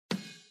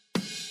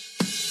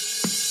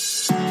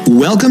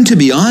Welcome to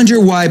Beyond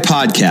Your Why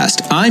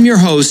podcast. I'm your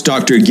host,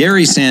 Dr.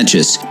 Gary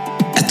Sanchez.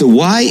 At the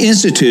Why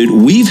Institute,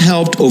 we've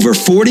helped over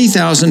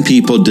 40,000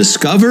 people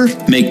discover,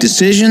 make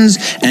decisions,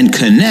 and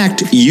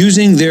connect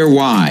using their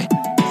why.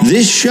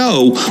 This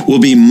show will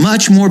be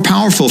much more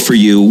powerful for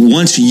you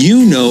once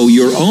you know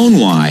your own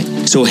why.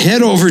 So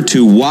head over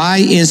to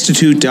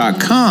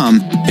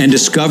whyinstitute.com and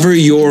discover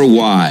your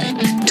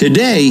why.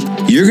 Today,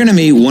 you're going to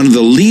meet one of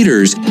the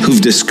leaders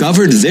who've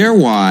discovered their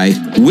why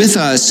with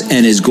us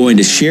and is going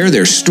to share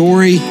their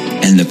story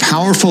and the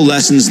powerful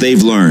lessons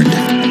they've learned.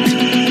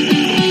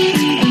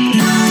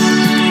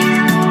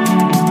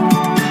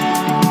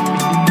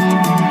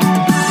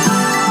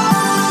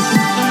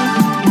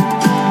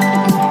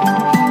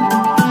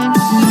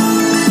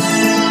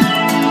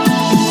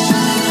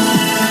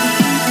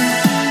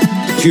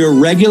 If you're a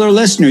regular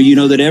listener, you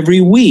know that every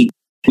week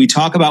we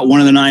talk about one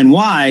of the 9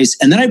 whys,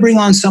 and then I bring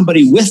on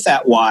somebody with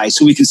that why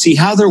so we can see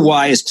how their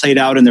why is played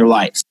out in their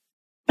life.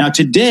 Now,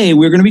 today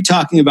we're going to be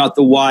talking about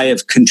the why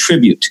of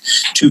contribute.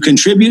 To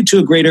contribute to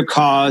a greater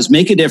cause,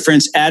 make a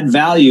difference, add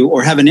value,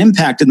 or have an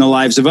impact in the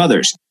lives of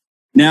others.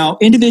 Now,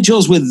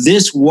 individuals with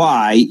this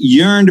why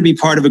yearn to be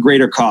part of a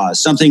greater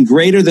cause, something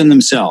greater than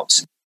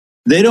themselves.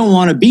 They don't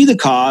want to be the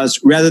cause,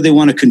 rather they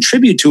want to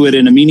contribute to it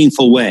in a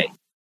meaningful way.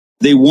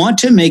 They want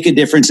to make a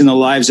difference in the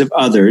lives of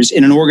others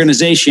in an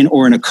organization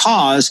or in a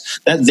cause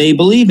that they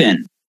believe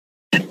in.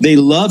 They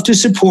love to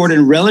support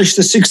and relish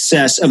the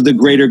success of the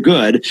greater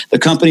good, the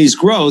company's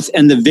growth,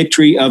 and the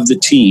victory of the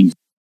team.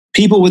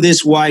 People with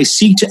this why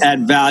seek to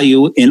add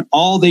value in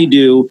all they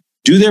do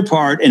their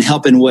part, and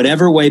help in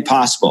whatever way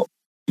possible.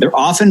 They're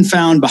often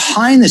found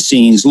behind the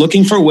scenes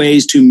looking for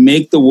ways to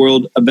make the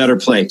world a better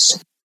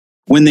place.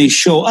 When they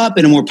show up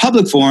in a more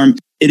public forum,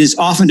 it is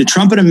often to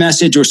trumpet a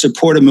message or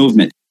support a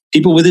movement.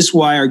 People with this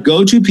why are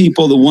go-to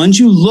people, the ones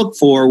you look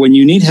for when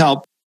you need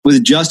help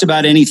with just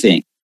about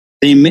anything.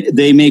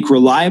 They make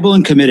reliable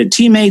and committed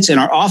teammates and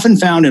are often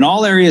found in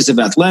all areas of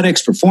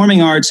athletics, performing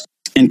arts,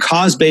 and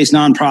cause-based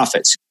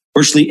nonprofits.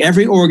 Virtually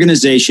every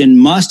organization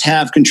must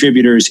have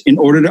contributors in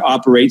order to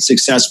operate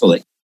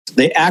successfully.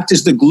 They act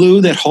as the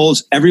glue that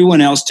holds everyone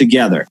else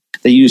together.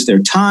 They use their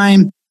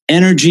time,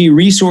 energy,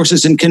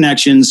 resources, and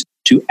connections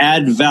to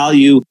add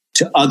value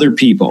to other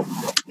people.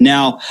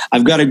 Now,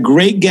 I've got a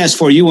great guest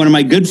for you, one of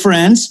my good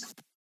friends.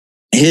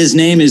 His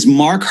name is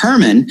Mark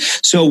Herman.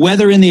 So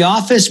whether in the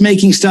office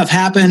making stuff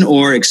happen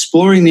or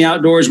exploring the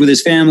outdoors with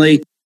his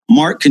family,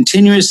 Mark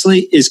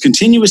is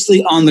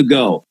continuously on the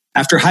go.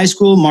 After high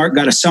school, Mark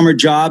got a summer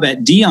job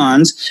at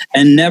Dion's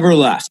and never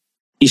left.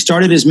 He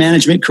started his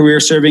management career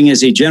serving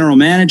as a general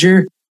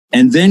manager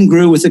and then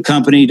grew with the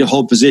company to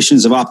hold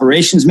positions of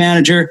operations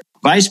manager,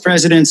 vice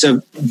president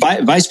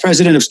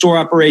of store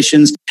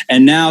operations,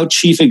 and now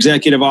chief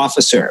executive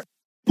officer.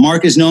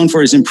 Mark is known for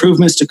his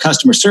improvements to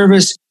customer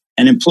service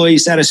and employee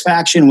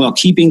satisfaction while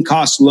keeping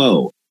costs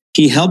low.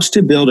 He helps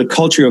to build a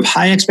culture of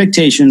high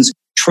expectations,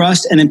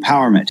 trust, and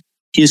empowerment.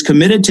 He is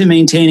committed to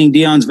maintaining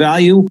Dion's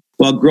value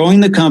while growing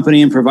the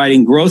company and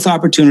providing growth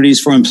opportunities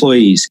for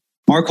employees.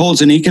 Mark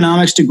holds an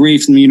economics degree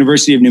from the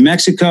University of New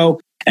Mexico,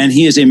 and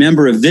he is a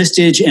member of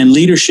Vistage and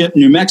Leadership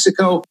New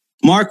Mexico.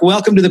 Mark,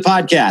 welcome to the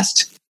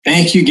podcast.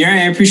 Thank you, Gary.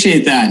 I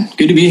appreciate that.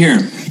 Good to be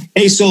here.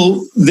 Hey,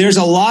 so there's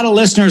a lot of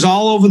listeners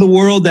all over the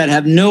world that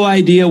have no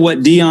idea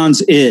what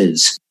Dion's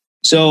is.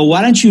 So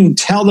why don't you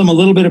tell them a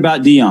little bit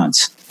about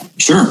Dion's?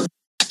 Sure.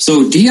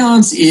 So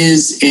Dion's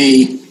is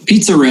a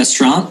pizza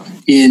restaurant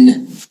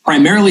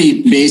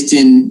primarily based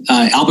in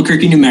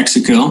Albuquerque, New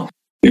Mexico.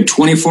 We have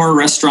 24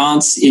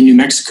 restaurants in New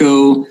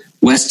Mexico,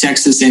 West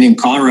Texas, and in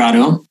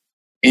Colorado.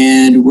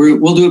 And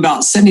we'll do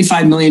about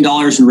 $75 million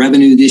in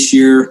revenue this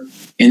year.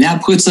 And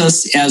that puts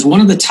us as one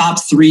of the top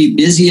 3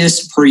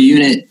 busiest per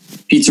unit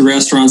pizza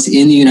restaurants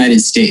in the United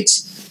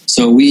States.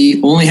 So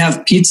we only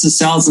have pizza,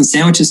 salads, and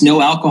sandwiches,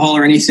 no alcohol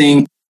or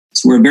anything.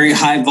 So we're a very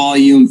high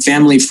volume,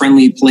 family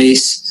friendly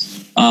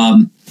place.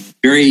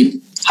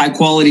 Very high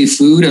quality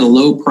food at a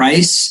low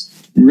price.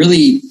 And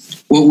really,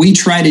 what we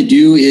try to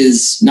do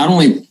is not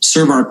only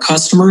serve our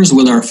customers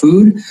with our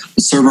food,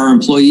 but serve our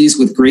employees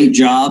with great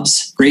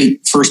jobs,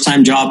 great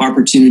first-time job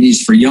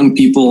opportunities for young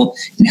people,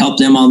 and help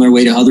them on their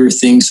way to other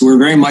things. So we're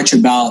very much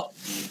about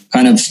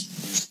kind of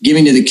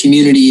giving to the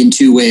community in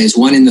 2 ways,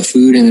 one in the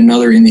food and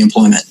another in the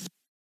employment.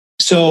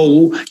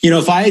 So,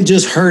 if I had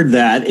just heard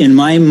that, in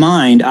my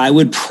mind, I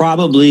would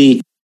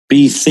probably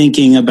be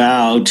thinking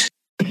about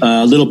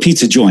a little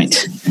pizza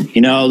joint,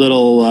 a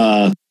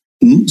little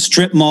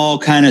strip mall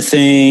kind of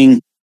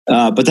thing.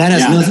 But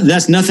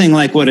that's nothing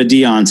like what a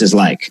Dion's is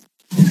like.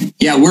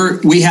 Yeah,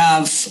 we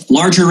have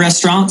larger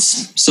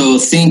restaurants. So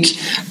think,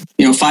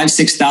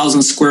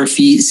 5,000-6,000 square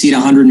feet, seat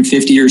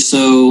 150 or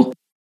so.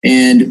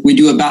 And we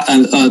do about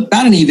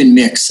an even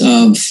mix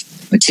of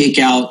a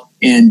takeout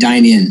and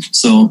dine in.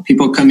 So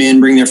people come in,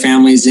 bring their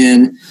families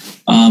in.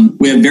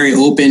 We have very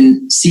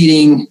open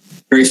seating,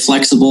 very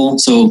flexible.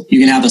 So you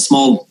can have a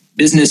small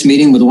business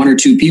meeting with 1 or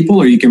 2 people,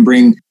 or you can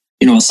bring,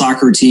 a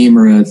soccer team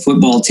or a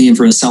football team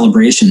for a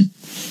celebration.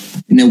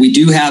 And then we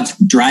do have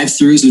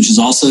drive-throughs, which is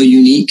also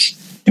unique.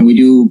 And we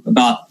do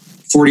about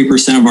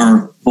 40% of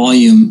our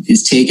volume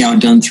is takeout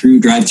done through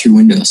drive-through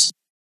windows.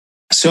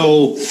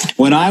 So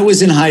when I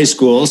was in high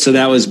school, so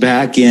that was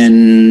back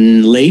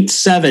in late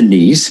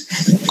 70s,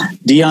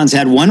 Dion's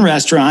had one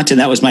restaurant, and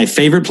that was my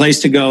favorite place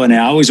to go. And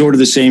I always order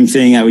the same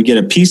thing. I would get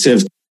a piece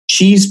of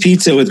cheese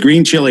pizza with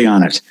green chili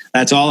on it.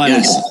 That's all I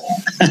would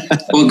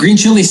get. Well, green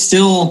chili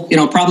still,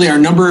 probably our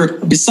number,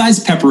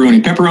 besides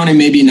pepperoni. Pepperoni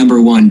may be number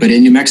one, but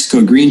in New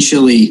Mexico, green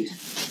chili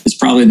is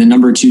probably the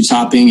number two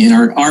topping. And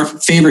our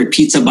favorite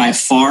pizza by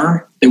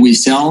far that we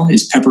sell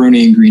is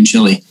pepperoni and green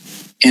chili.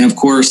 And of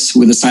course,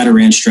 with a side of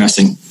ranch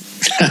dressing.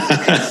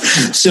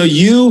 So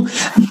you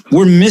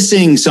were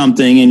missing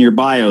something in your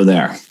bio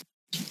there.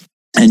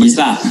 And What's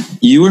that?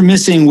 You were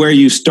missing where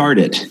you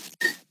started,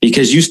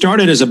 because you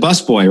started as a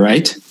busboy,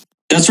 right?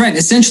 That's right.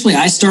 Essentially,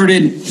 I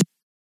started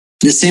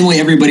the same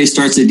way everybody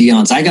starts at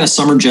Dion's. I got a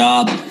summer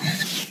job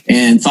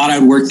and thought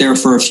I'd work there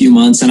for a few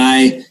months. And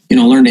I,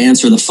 learned to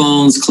answer the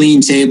phones,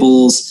 clean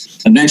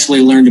tables,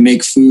 eventually learned to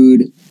make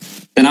food.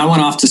 Then I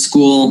went off to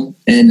school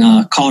in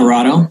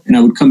Colorado, and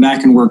I would come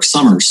back and work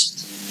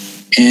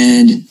summers.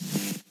 And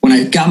when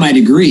I got my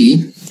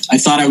degree, I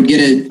thought I would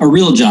get a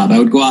real job. I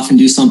would go off and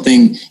do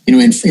something,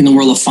 in the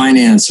world of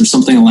finance or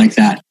something like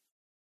that.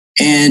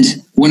 And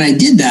when I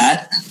did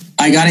that,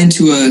 I got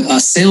into a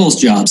sales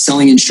job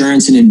selling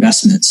insurance and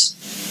investments.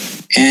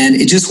 And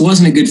it just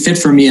wasn't a good fit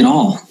for me at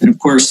all. And of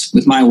course,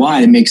 with my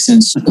why, it makes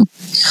sense.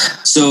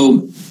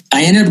 So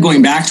I ended up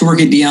going back to work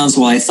at Dion's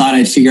while I thought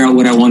I'd figure out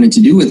what I wanted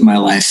to do with my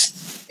life.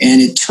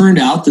 And it turned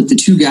out that the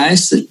two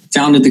guys that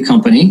founded the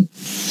company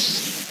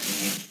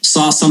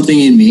saw something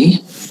in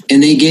me,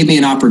 and they gave me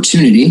an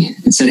opportunity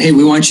and said, "Hey,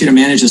 we want you to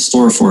manage a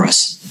store for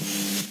us."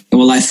 And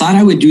well, I thought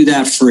I would do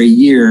that for a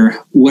year.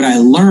 What I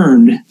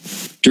learned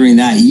during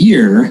that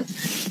year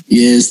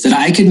is that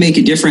I could make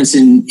a difference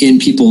in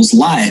people's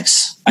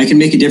lives. I can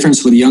make a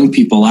difference with young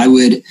people. I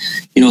would,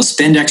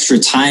 spend extra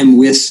time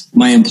with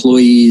my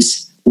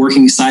employees,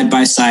 working side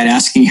by side,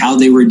 asking how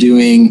they were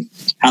doing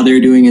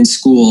in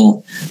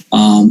school,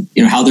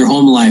 how their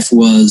home life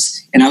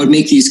was. And I would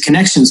make these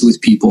connections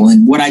with people.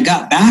 And what I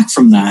got back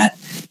from that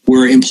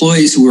were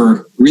employees who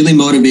were really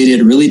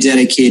motivated, really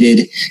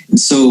dedicated. And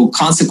so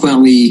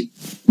consequently,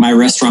 my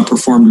restaurant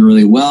performed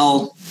really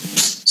well.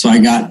 So I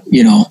got,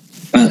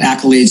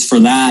 accolades for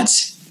that.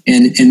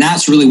 And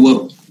that's really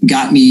what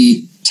got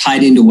me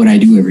tied into what I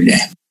do every day.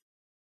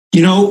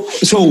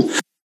 So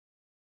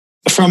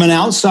from an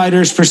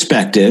outsider's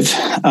perspective,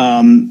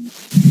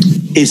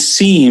 it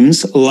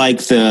seems like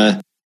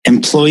the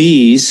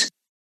employees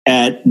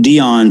at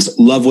Dion's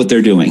love what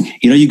they're doing.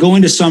 You go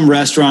into some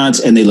restaurants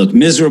and they look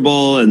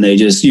miserable, and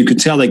you could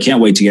tell they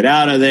can't wait to get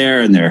out of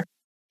there, and they're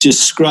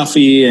just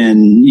scruffy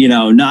and,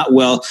 not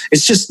well.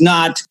 It's just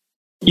not,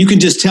 you can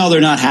just tell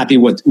they're not happy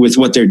with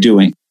what they're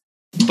doing.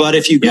 But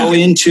if you go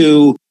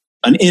into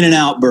an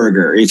In-N-Out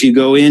burger, if you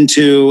go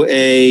into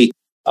a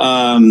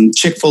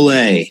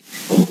Chick-fil-A,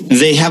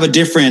 they have a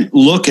different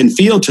look and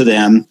feel to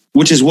them,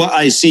 which is what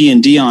I see in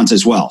Dion's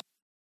as well.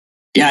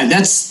 Yeah,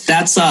 that's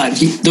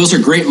those are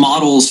great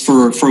models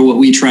for what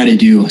we try to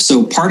do.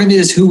 So part of it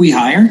is who we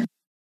hire.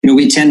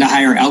 We tend to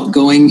hire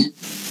outgoing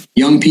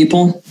young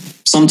people.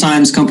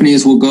 Sometimes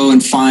companies will go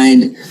and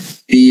find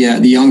the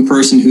young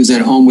person who's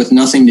at home with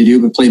nothing to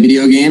do but play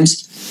video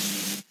games.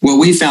 What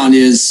we found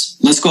is,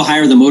 let's go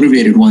hire the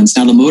motivated ones.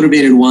 Now, the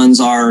motivated ones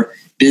are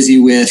busy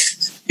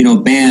with,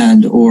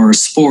 band or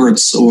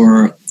sports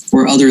or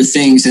other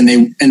things, and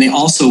they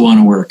also want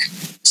to work.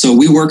 So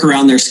we work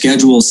around their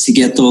schedules to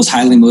get those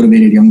highly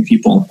motivated young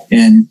people.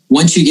 And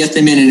once you get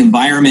them in an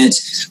environment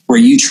where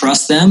you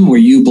trust them, where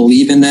you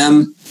believe in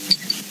them,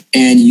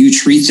 and you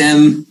treat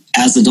them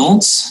as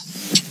adults,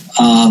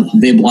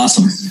 they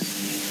blossom.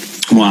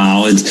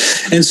 Wow.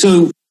 And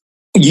so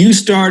you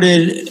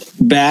started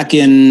back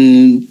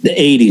in the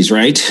 80s,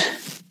 right?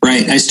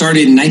 Right. I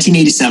started in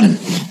 1987.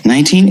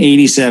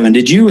 1987.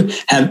 Did you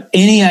have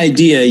any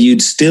idea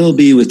you'd still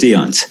be with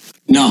Dion's?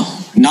 No,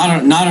 not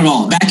at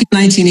all. Back in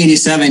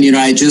 1987,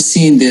 I had just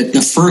seen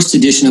the first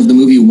edition of the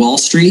movie Wall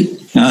Street.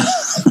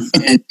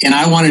 And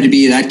I wanted to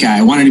be that guy.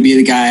 I wanted to be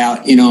the guy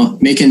out,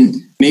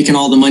 making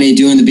all the money,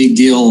 doing the big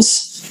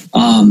deals.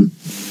 And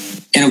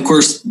of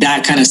course,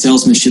 that kind of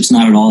salesmanship's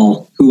not at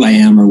all who I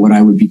am or what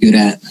I would be good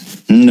at.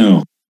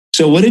 No.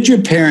 So what did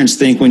your parents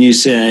think when you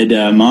said,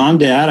 Mom,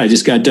 Dad, I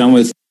just got done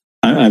with,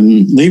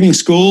 I'm leaving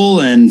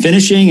school and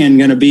finishing and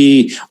going to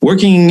be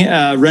working,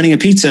 running a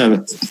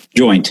pizza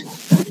joint?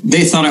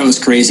 They thought I was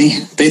crazy.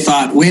 They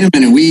thought, wait a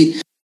minute,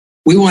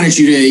 we wanted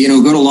you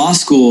to, go to law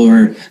school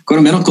or go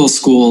to medical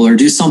school or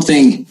do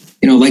something,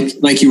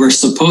 like you were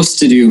supposed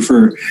to do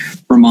for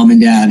Mom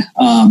and Dad.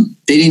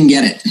 They didn't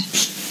get it.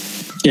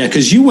 Yeah,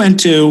 because you went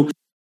to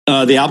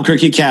the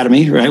Albuquerque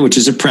Academy, right, which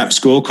is a prep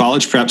school,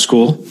 college prep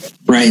school.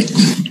 Right.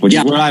 Which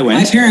is where I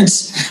went.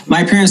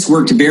 My parents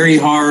worked very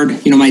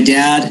hard. My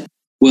dad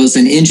was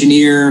an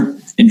engineer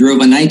and drove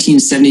a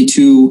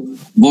 1972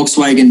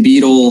 Volkswagen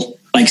Beetle,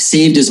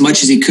 saved as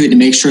much as he could to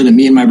make sure that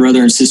me and my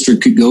brother and sister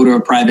could go to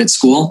a private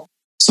school.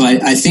 So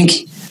I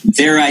think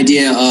their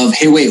idea of,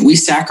 hey, wait, we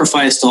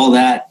sacrificed all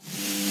that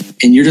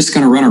and you're just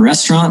going to run a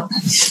restaurant.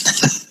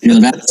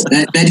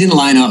 That didn't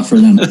line up for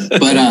them.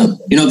 But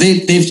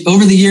they've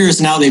over the years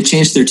now they've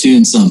changed their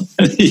tune some.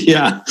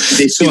 Yeah.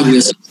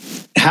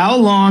 How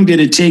long did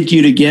it take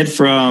you to get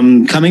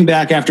from coming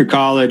back after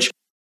college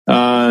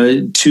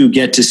to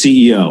get to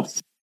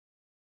CEO?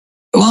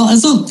 Well,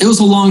 it was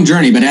a long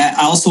journey, but I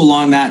also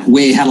along that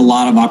way had a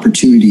lot of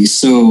opportunities.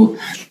 So,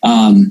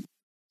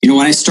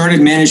 when I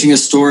started managing a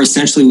store,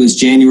 essentially was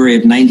January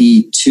of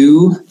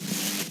 '92,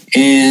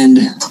 and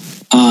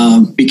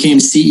became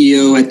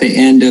CEO at the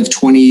end of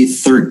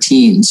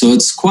 2013. So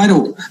it's quite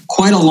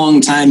a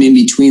long time in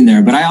between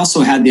there. But I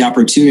also had the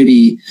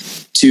opportunity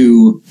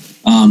to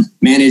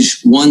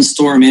manage one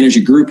store, manage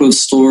a group of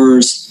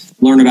stores,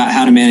 learn about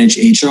how to manage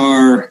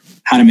HR,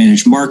 how to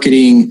manage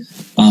marketing,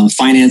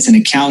 finance and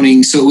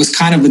accounting. So it was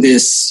kind of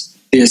this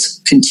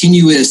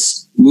continuous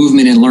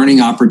movement and learning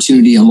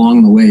opportunity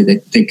along the way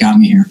that got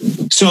me here.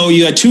 So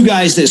you had two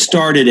guys that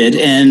started it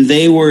and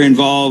they were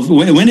involved.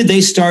 When did they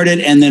start it?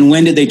 And then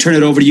when did they turn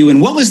it over to you?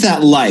 And what was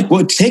that like?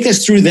 Take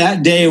us through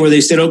that day where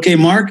they said, okay,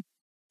 Mark,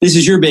 this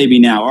is your baby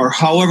now, or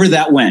however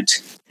that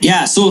went.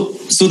 Yeah. So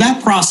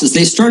that process,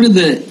 they started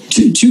the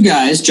two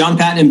guys, John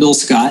Patton and Bill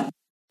Scott,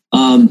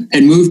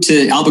 had moved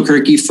to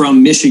Albuquerque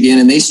from Michigan,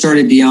 and they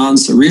started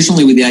Dion's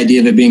originally with the idea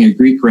of it being a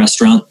Greek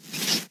restaurant.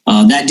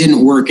 That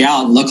didn't work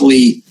out.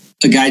 Luckily,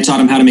 a guy taught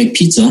him how to make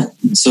pizza.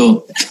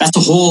 So that's a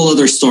whole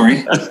other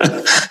story.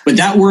 But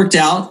that worked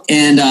out,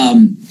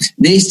 and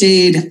they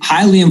stayed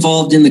highly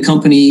involved in the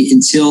company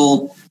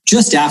until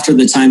just after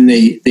the time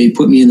they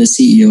put me in the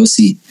CEO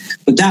seat.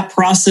 But that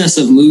process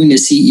of moving to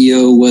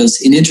CEO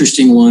was an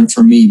interesting one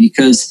for me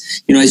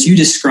because, as you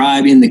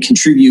describe in the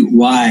Contribute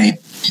Why,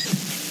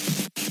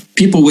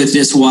 people with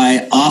this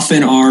why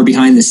often are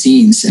behind the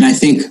scenes. And I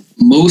think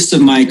most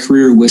of my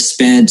career was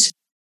spent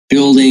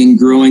building,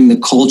 growing the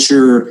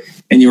culture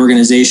and the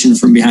organization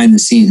from behind the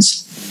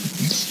scenes.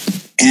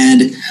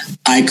 And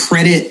I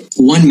credit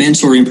one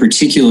mentor in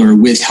particular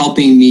with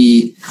helping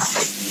me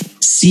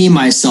see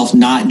myself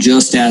not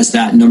just as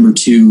that number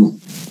two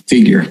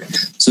figure.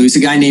 So he's a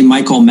guy named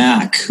Michael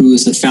Mack, who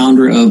is the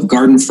founder of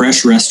Garden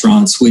Fresh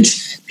Restaurants,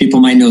 which people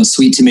might know as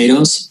Sweet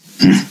Tomatoes.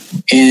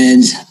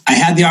 And I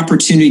had the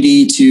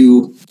opportunity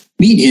to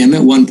meet him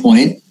at one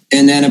point.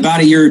 And then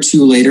about a year or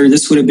two later,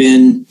 this would have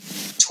been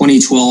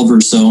 2012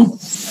 or so,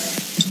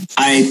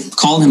 I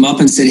called him up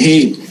and said,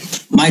 hey,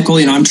 Michael,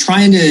 I'm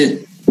trying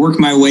to work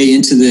my way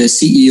into the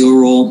CEO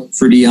role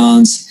for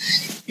Dion's,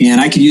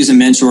 and I could use a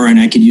mentor and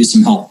I could use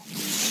some help.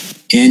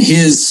 And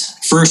his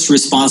first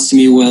response to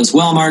me was,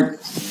 well, Mark,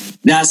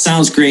 that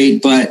sounds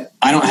great, but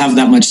I don't have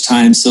that much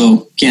time,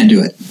 so can't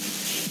do it.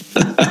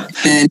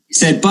 And he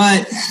said,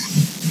 but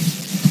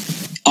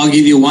I'll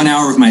give you 1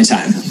 hour of my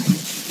time.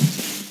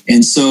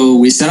 And so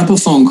we set up a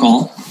phone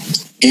call,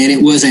 and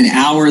it was an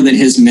hour that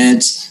has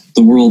meant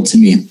the world to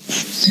me.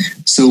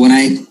 So when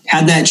I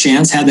had that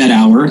chance, had that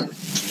hour,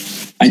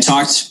 I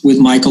talked with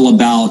Michael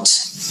about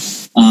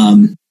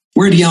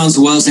where Dion's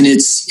was in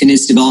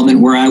its development,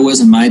 where I was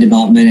in my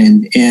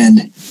development,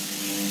 and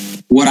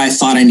what I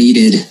thought I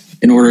needed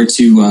in order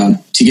to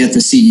get the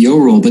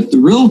CEO role. But the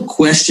real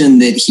question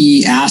that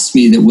he asked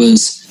me that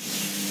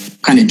was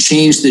kind of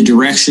changed the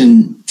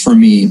direction for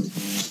me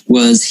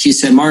was, he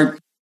said, Mark,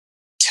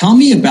 tell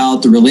me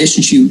about the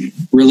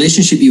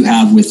relationship you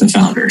have with the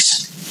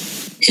founders.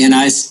 And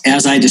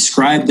as I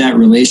described that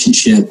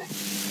relationship,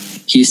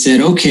 he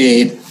said,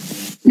 okay,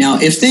 now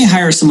if they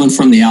hire someone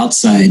from the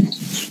outside,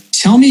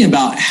 tell me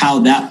about how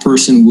that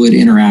person would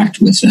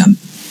interact with them.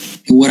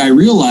 And what I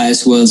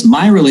realized was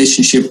my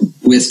relationship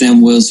with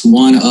them was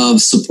one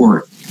of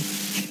support.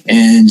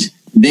 And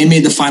they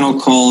made the final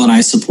call and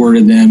I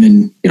supported them.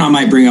 And, I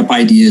might bring up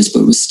ideas, but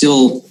it was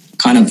still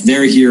kind of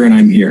they're here and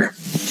I'm here.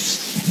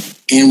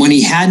 And when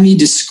he had me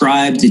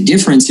describe the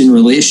difference in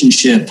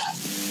relationship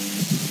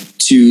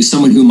to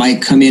someone who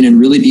might come in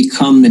and really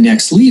become the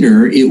next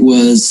leader, it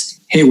was,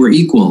 hey, we're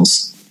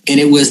equals.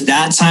 And it was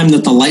that time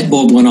that the light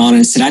bulb went on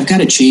and said, I've got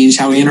to change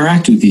how I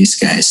interact with these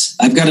guys.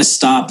 I've got to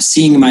stop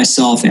seeing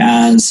myself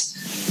as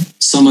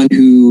someone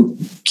who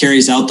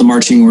carries out the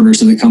marching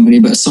orders of the company,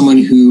 but someone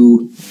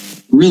who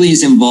really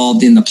is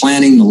involved in the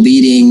planning, the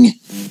leading,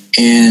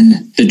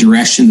 and the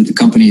direction that the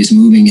company is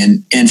moving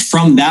in. And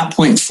from that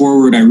point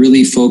forward, I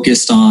really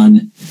focused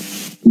on,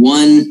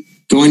 one,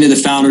 going to the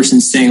founders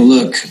and saying,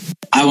 look,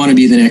 I want to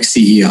be the next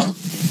CEO.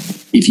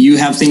 If you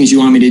have things you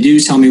want me to do,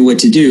 tell me what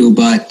to do,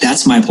 but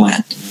that's my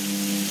plan.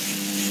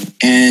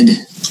 And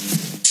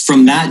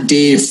from that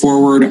day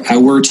forward, I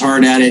worked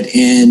hard at it.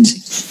 And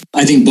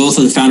I think both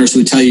of the founders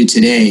would tell you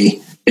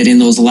today that in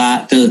those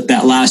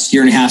that last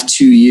year and a half,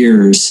 2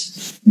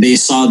 years, they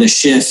saw the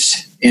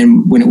shift.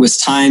 And when it was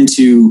time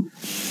to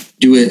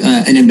do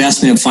an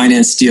investment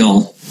finance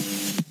deal,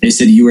 they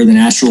said, you are the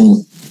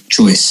natural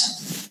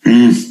choice.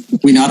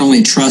 We not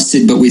only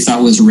trusted, but we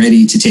thought was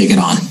ready to take it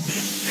on.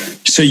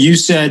 So you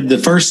said the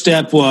first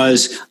step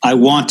was, I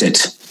want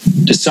it.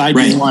 Decide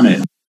you want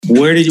it.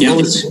 Where did you?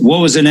 What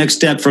was the next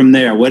step from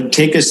there?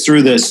 Take us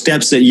through the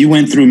steps that you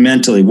went through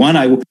mentally. One,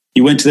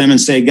 you went to them and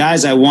say,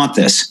 guys, I want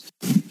this.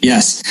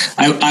 Yes,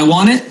 I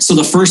want it. So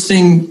the first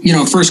thing,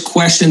 first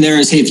question there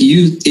is, hey,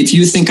 if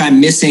you think I'm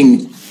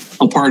missing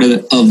a part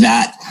of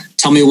that,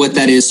 tell me what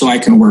that is so I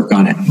can work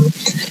on it.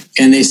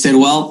 And they said,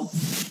 well,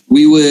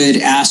 we would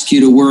ask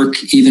you to work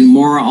even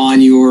more on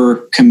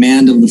your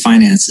command of the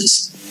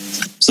finances.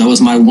 So that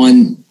was my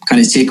one kind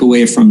of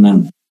takeaway from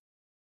them.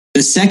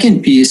 The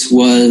second piece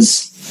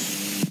was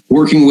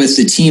working with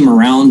the team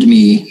around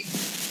me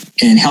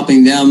and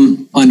helping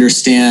them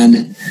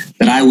understand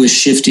that I was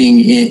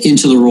shifting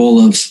into the role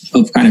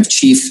of kind of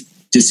chief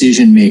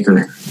decision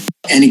maker.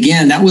 And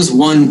again, that was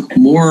one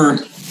more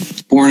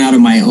born out of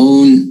my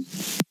own,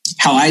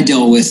 how I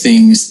dealt with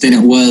things, than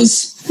it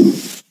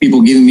was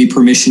people giving me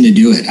permission to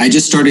do it. I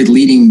just started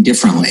leading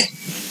differently.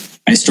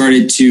 I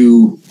started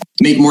to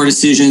make more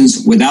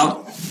decisions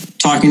without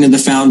talking to the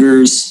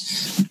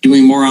founders,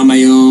 doing more on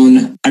my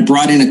own. I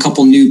brought in a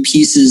couple new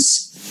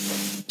pieces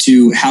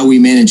to how we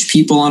manage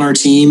people on our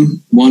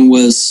team. One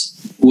was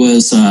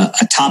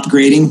a top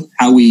grading,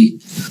 how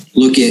we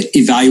look at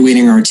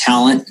evaluating our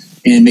talent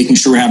and making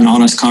sure we're having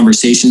honest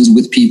conversations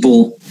with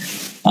people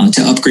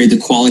to upgrade the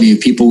quality of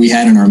people we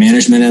had in our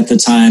management at the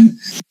time.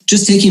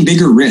 Just taking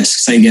bigger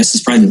risks, I guess,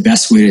 is probably the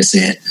best way to say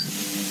it.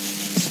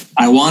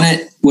 I want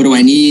it. What do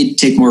I need?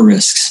 Take more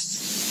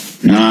risks.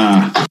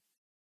 Yeah.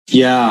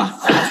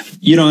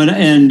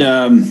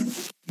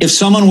 If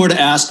someone were to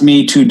ask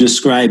me to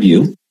describe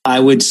you, I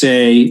would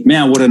say,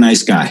 man, what a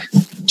nice guy.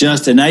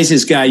 Just the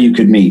nicest guy you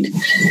could meet.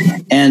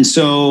 And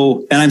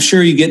I'm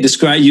sure you get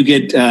described,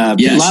 yes.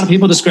 A lot of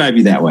people describe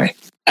you that way.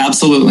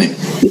 Absolutely.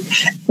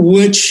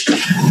 Which,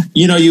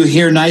 you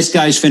hear nice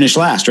guys finish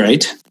last,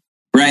 right?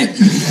 Right.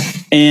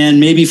 And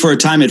maybe for a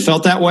time it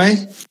felt that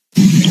way.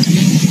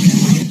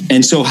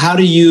 And so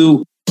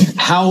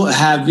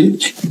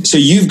so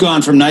you've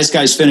gone from nice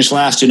guys finish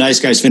last to nice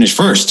guys finish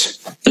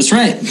first. That's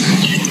right.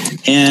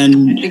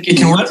 And I think it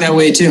can work that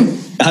way too.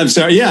 I'm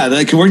sorry. Yeah,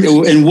 that can work.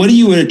 And what do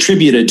you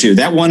attribute it to?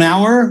 That 1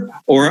 hour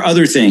or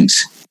other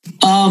things?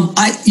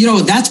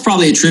 That's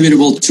probably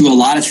attributable to a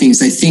lot of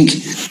things. I think,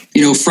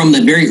 from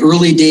the very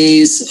early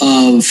days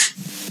of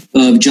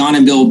John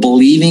and Bill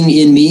believing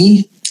in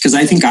me, because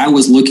I think I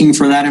was looking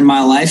for that in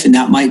my life. And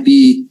that might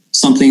be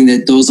something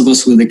that those of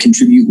us with a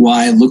Contribute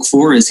Why look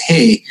for is,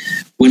 hey,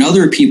 when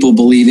other people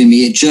believe in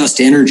me, it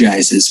just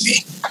energizes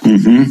me.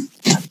 Mm-hmm.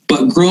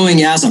 But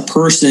growing as a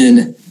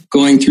person,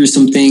 going through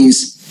some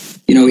things,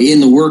 in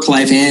the work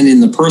life and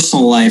in the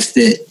personal life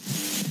that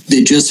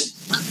just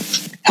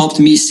helped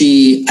me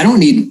see, I don't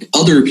need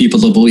other people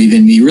to believe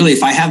in me. Really,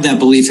 if I have that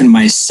belief in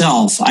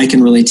myself, I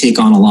can really take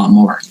on a lot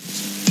more.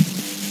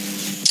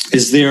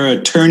 Is there a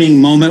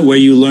turning moment where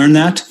you learn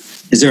that?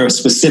 Is there a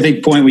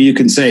specific point where you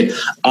can say,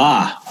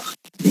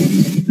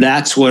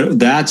 that's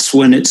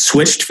when it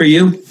switched for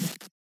you?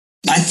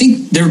 I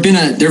think there have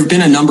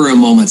been a number of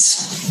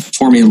moments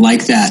for me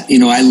like that.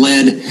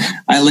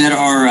 I led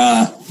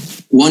our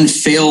one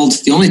failed.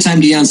 The only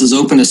time Dion's has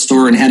opened a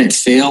store and had it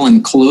fail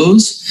and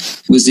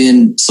close was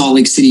in Salt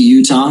Lake City,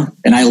 Utah,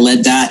 and I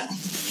led that.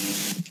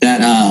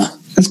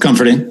 That's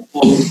comforting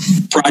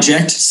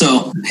project.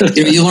 So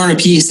you learn a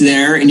piece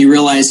there, and you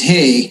realize,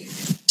 hey,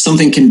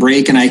 something can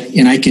break, and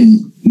I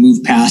can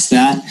move past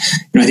that.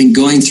 I think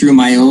going through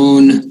my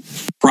own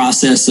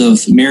process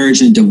of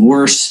marriage and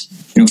divorce,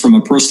 from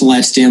a personal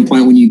life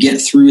standpoint, when you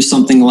get through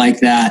something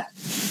like that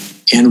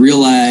and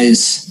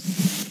realize,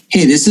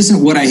 hey, this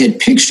isn't what I had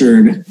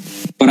pictured,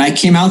 but I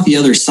came out the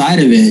other side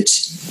of it.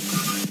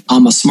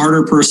 I'm a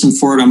smarter person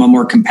for it. I'm a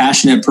more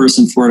compassionate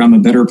person for it. I'm a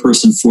better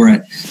person for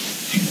it.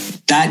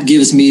 That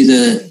gives me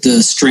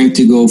the strength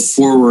to go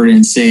forward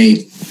and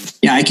say,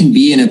 yeah, I can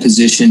be in a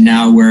position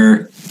now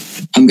where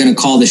I'm going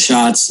to call the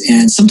shots,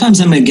 and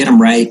sometimes I'm going to get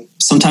them right.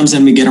 Sometimes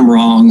I'm going to get them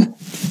wrong.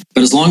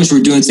 But as long as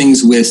we're doing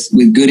things with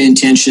good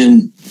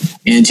intention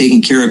and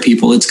taking care of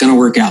people, it's going to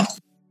work out.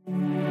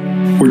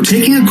 We're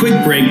taking a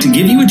quick break to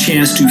give you a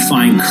chance to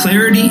find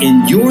clarity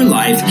in your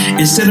life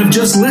instead of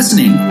just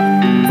listening.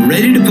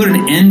 Ready to put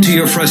an end to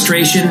your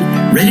frustration?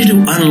 Ready to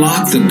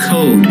unlock the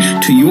code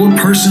to your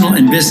personal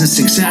and business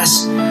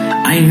success?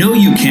 I know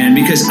you can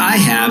because I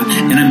have,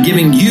 and I'm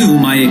giving you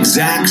my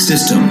exact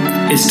system.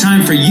 It's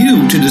time for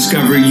you to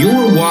discover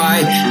your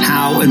why,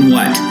 how, and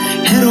what.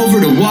 Head over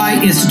to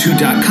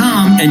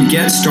whyinstitute.com and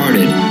get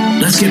started.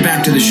 Let's get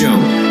back to the show.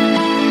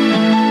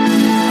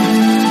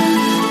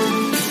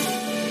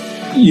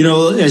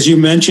 As you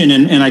mentioned,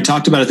 and I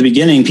talked about at the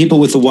beginning, people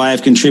with the why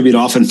of Contribute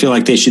often feel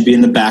like they should be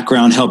in the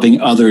background helping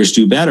others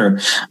do better.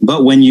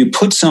 But when you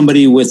put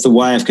somebody with the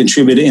why of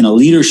Contribute in a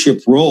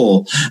leadership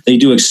role, they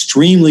do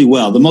extremely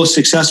well. The most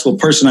successful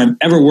person I've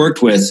ever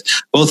worked with,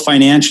 both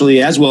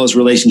financially as well as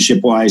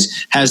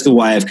relationship-wise, has the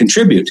why of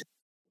Contribute.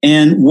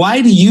 And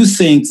why do you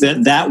think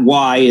that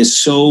why is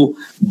so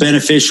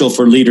beneficial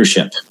for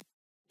leadership?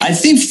 I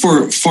think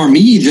for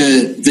me,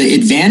 the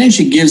advantage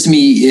it gives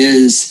me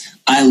is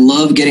I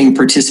love getting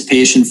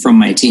participation from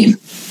my team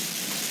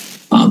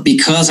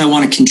because I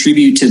want to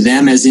contribute to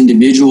them as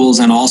individuals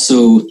and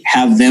also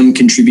have them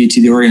contribute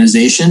to the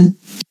organization.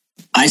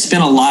 I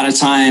spend a lot of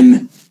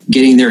time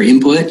getting their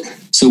input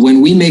So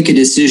when we make a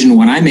decision,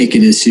 when I make a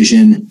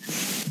decision,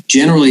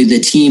 generally the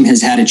team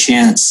has had a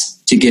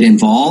chance to get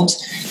involved.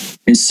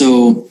 And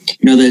so,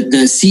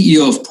 the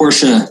CEO of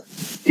Porsche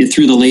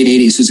through the late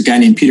 80s was a guy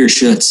named Peter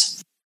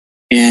Schutz.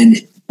 And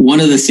one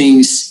of the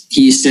things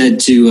he said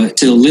to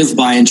live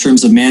by in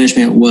terms of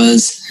management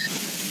was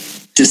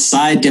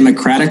decide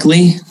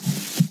democratically,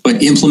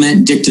 but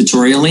implement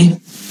dictatorially.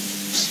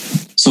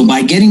 So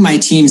by getting my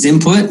team's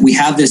input, we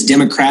have this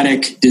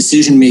democratic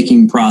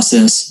decision-making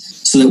process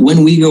so that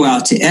when we go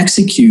out to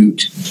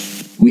execute,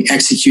 we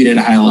execute at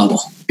a high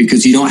level,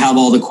 because you don't have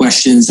all the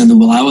questions and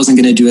well, I wasn't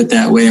going to do it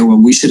that way, or well,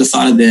 we should have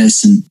thought of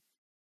this. And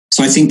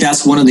so I think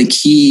that's one of the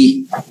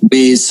key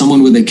ways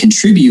someone with a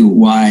contribute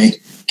why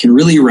can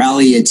really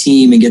rally a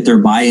team and get their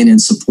buy-in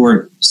and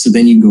support, so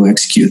then you go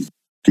execute.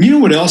 And you know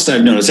what else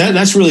I've noticed?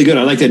 That's really good.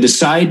 I like that.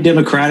 Decide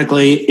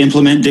democratically,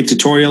 implement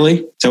dictatorially.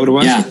 Is that what it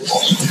was? Yeah.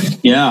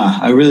 Yeah,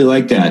 I really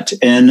like that.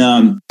 And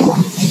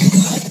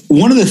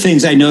one of the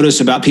things I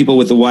notice about people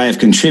with the why of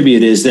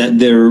contribute is that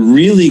they're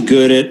really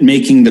good at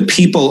making the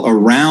people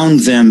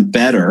around them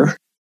better,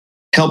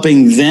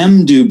 helping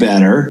them do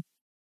better,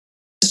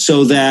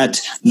 so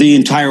that the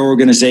entire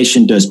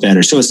organization does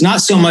better. So it's not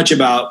so much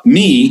about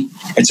me,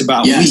 it's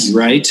about we,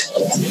 right?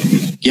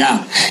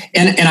 Yeah.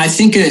 And I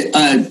think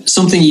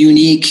something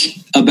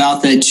unique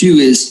about that too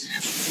is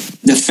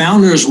the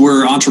founders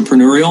were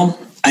entrepreneurial.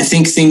 I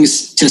think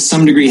things to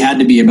some degree had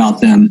to be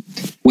about them.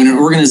 When an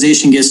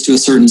organization gets to a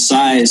certain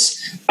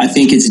size, I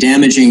think it's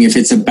damaging if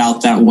it's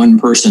about that one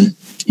person.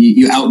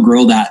 You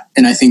outgrow that.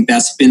 And I think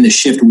that's been the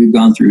shift we've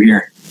gone through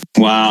here.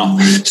 Wow.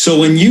 So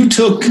when you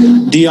took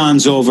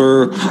Dion's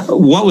over,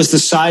 what was the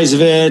size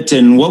of it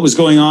and what was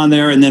going on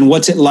there? And then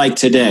what's it like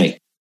today?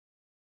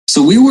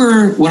 So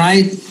when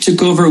I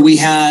took over, we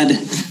had,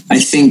 I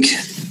think,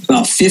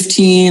 about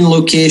 15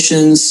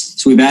 locations.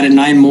 So we've added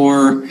 9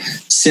 more.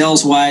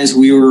 Sales-wise,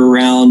 we were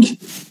around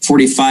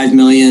 45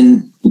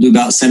 million. We'll do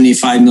about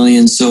 75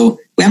 million. So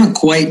we haven't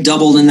quite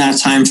doubled in that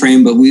time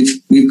frame, but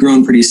we've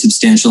grown pretty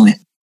substantially.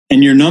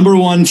 And your number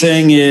one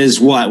thing is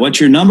what? What's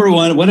your number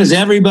one? What does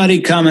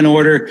everybody come and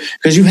order?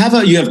 Because you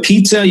have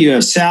pizza, you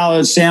have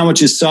salads,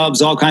 sandwiches,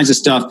 subs, all kinds of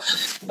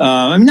stuff.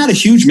 Not a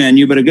huge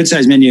menu, but a good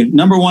sized menu.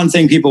 Number one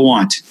thing people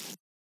want.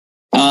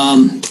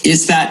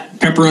 It's that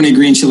pepperoni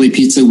green chili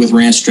pizza with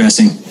ranch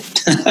dressing.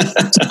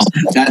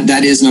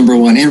 that is number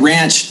one. And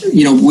ranch,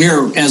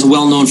 we're as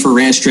well known for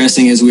ranch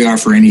dressing as we are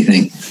for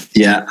anything.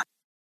 Yeah.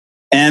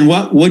 And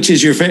which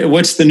is your favorite?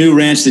 What's the new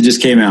ranch that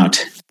just came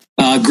out?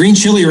 Green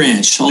chili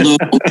ranch. Although,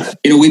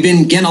 we've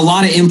been getting a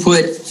lot of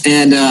input,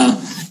 and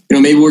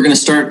maybe we're going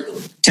to start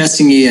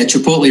testing a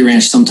Chipotle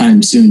ranch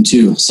sometime soon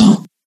too.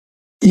 So.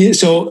 Yeah,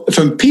 so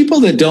from people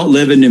that don't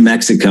live in New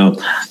Mexico,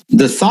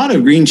 the thought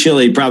of green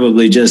chili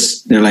probably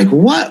they're like,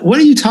 what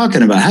are you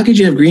talking about? How could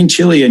you have green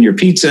chili in your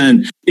pizza?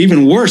 And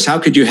even worse, how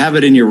could you have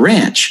it in your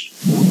ranch?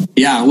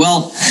 Yeah,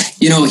 well,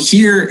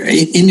 here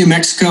in New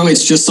Mexico,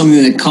 it's just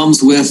something that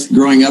comes with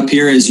growing up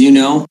here, as you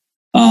know.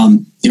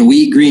 We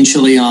eat green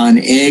chili on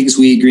eggs.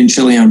 We eat green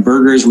chili on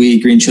burgers. We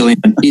eat green chili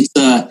on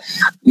pizza.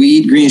 We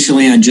eat green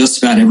chili on just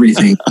about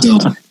everything. So,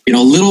 a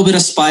little bit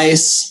of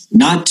spice,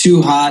 not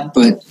too hot,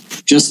 but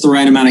just the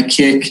right amount of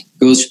kick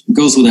goes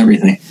with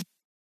everything.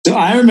 So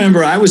I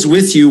remember I was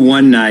with you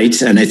one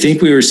night, and I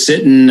think we were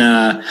sitting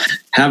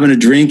having a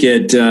drink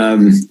at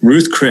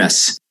Ruth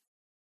Chris.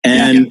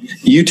 And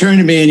you turned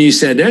to me and you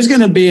said, there's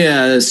going to be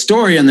a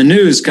story on the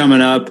news coming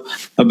up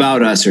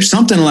about us or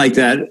something like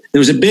that. There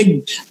was a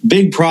big,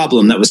 big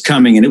problem that was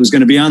coming and it was going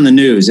to be on the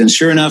news. And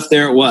sure enough,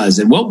 there it was.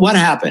 And what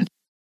happened?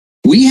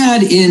 We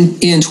had in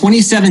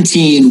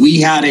 2017,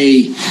 we had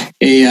a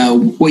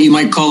what you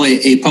might call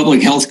a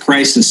public health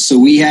crisis. So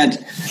we had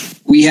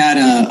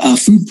a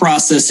food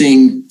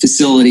processing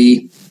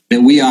facility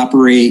that we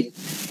operate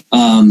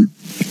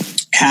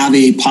have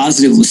a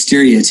positive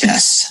listeria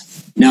test.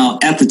 Now,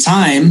 at the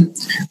time,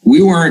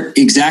 we weren't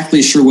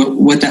exactly sure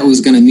what that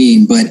was going to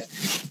mean, but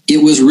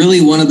it was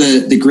really one of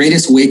the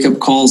greatest wake-up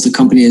calls the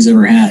company has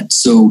ever had.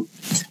 So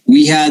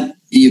we had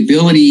the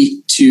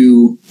ability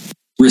to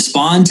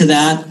respond to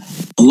that,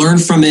 learn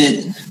from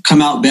it,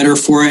 come out better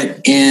for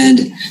it. And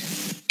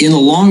in the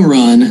long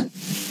run,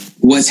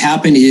 what's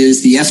happened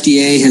is the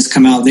FDA has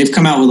they've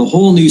come out with a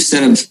whole new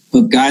set of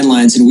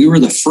guidelines, and we were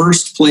the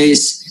first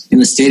place in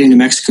the state of New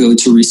Mexico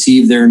to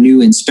receive their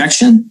new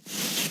inspection.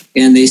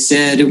 And they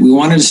said, we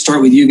wanted to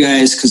start with you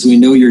guys because we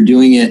know you're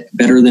doing it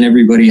better than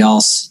everybody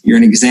else. You're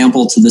an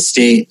example to the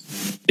state.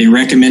 They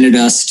recommended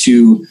us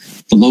to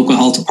the local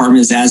health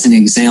departments as an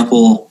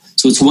example.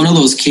 So it's one of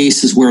those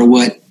cases where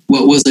what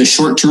was a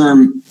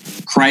short-term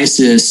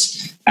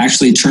crisis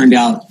actually turned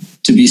out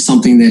to be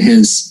something that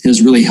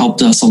has really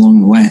helped us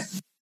along the way.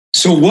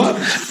 So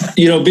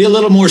be a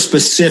little more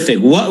specific.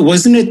 What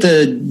wasn't it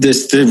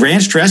the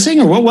ranch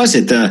dressing, or what was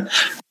it?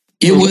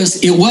 It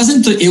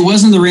wasn't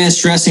the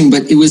ranch dressing,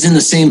 but it was in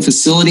the same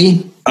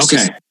facility. Okay.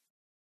 So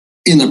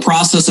in the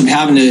process of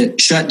having to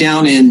shut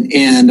down and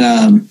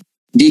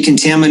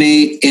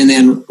decontaminate and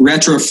then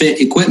retrofit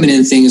equipment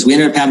and things, we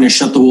ended up having to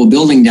shut the whole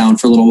building down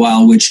for a little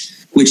while, which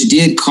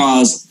did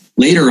cause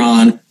later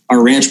on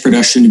our ranch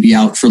production to be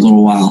out for a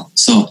little while.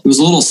 So it was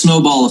a little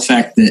snowball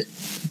effect that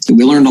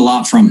we learned a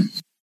lot from.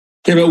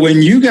 Yeah, but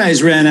when you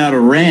guys ran out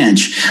of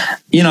ranch,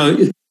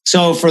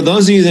 so for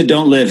those of you that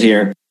don't live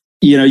here,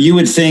 you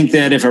would think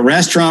that if a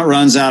restaurant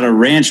runs out of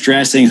ranch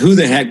dressing, who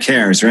the heck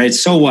cares, right?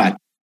 So what?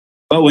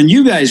 But when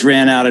you guys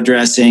ran out of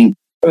dressing,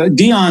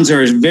 Dion's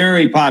are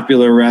very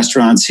popular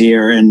restaurants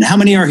here. And how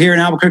many are here in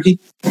Albuquerque?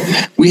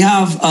 We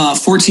have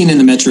 14 in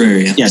the metro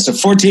area. Yeah, so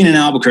 14 in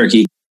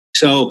Albuquerque.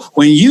 So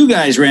when you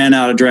guys ran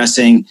out of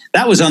dressing,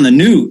 that was on the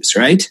news,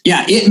 right?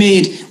 Yeah,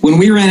 when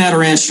we ran out of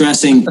ranch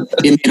dressing,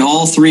 it made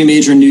all 3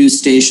 major news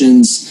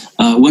stations.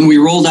 When we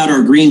rolled out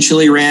our green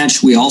chili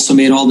ranch, we also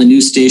made all the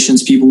news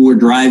stations. People were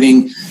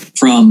driving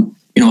from,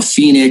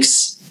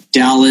 Phoenix,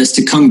 Dallas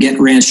to come get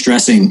ranch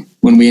dressing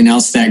when we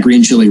announced that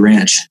green chili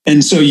ranch.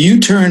 And so you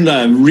turned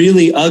a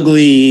really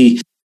ugly,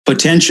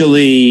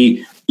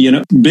 potentially,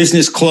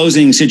 business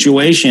closing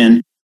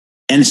situation.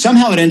 And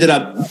somehow it ended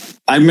up,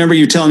 I remember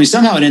you telling me,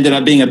 somehow it ended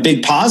up being a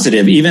big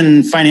positive,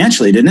 even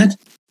financially, didn't it?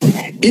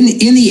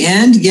 In the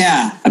end,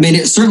 yeah. I mean,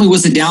 it certainly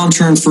was a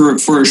downturn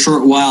for a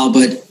short while,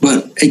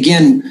 but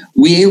again,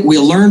 we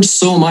learned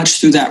so much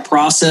through that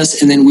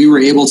process, and then we were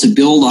able to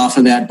build off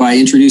of that by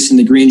introducing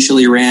the green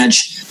chili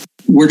ranch.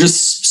 We're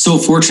just so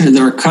fortunate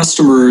that our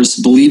customers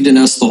believed in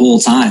us the whole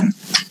time.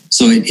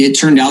 So it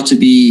turned out to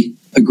be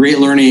a great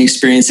learning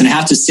experience. And I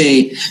have to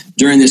say,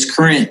 during this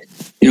current,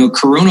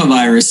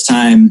 coronavirus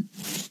time,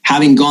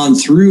 having gone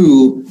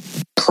through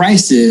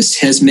crisis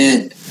has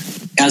meant,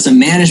 as a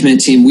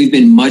management team, we've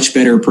been much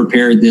better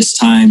prepared this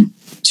time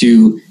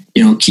to,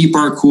 keep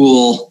our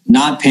cool,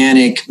 not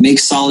panic, make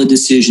solid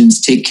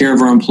decisions, take care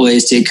of our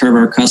employees, take care of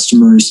our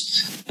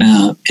customers.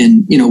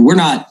 And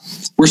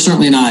we're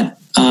certainly not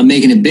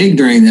making it big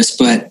during this,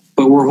 but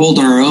we're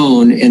holding our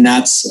own. And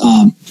that's,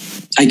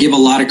 I give a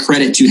lot of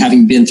credit to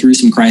having been through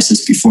some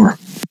crisis before.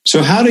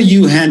 So how do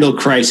you handle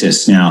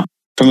crisis now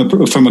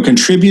from a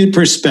contribute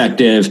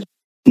perspective?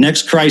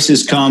 Next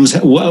crisis comes.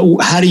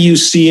 How do you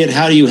see it?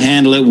 How do you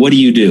handle it? What do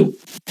you do?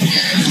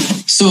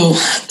 So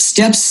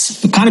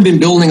steps, I've kind of been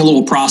building a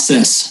little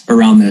process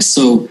around this.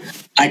 So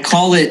I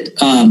call it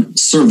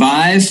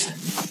survive,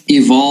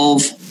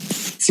 evolve,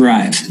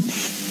 thrive.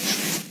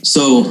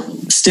 So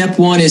step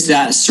 1 is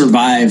that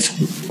survive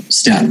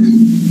step.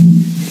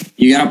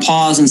 You got to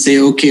pause and say,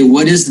 okay,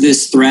 what is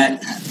this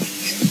threat?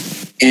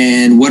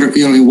 And what are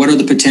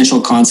the potential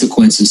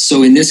consequences?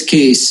 So in this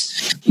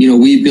case, you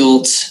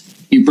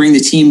bring the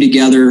team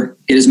together,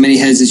 get as many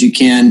heads as you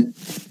can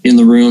in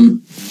the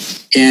room,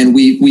 and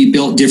we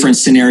built different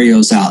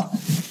scenarios out.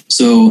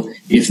 So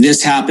if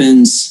this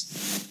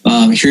happens,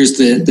 here's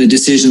the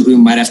decisions we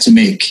might have to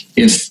make.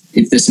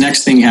 If this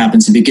next thing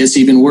happens, if it gets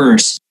even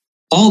worse,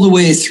 all the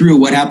way through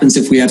what happens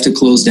if we have to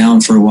close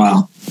down for a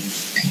while.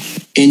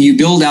 And you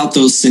build out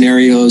those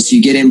scenarios,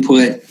 you get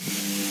input,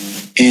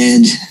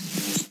 and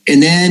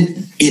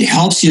then it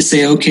helps you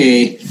say,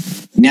 okay,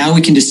 now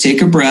we can just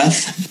take a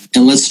breath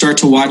and let's start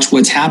to watch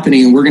what's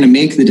happening. And we're going to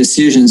make the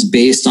decisions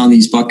based on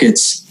these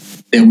buckets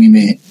that we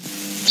made.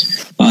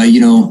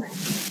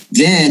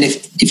 Then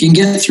if you can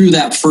get through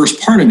that first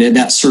part of it,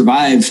 that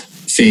survive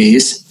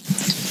phase,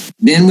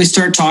 then we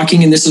start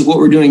talking, and this is what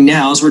we're doing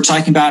now, is we're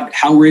talking about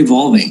how we're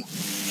evolving.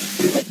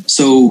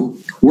 So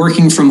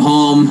working from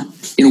home,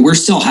 we're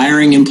still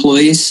hiring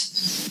employees.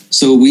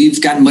 So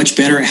we've gotten much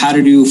better at how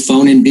to do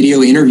phone and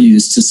video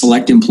interviews to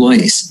select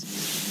employees,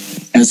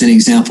 as an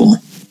example.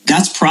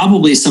 That's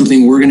probably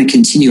something we're going to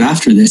continue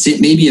after this.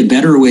 It may be a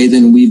better way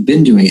than we've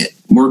been doing it,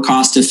 more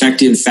cost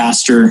effective,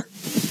 faster.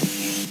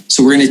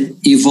 So we're going to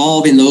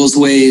evolve in those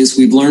ways.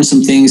 We've learned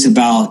some things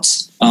about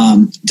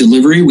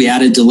delivery. We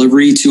added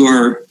delivery to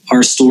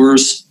our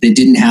stores that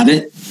didn't have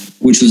it,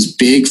 which was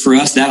big for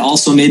us. That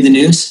also made the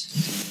news,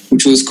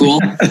 which was cool.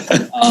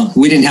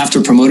 We didn't have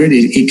to promote it.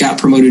 It got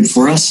promoted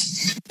for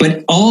us.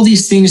 But all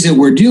these things that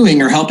we're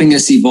doing are helping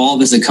us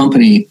evolve as a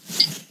company.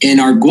 And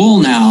our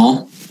goal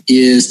now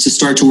is to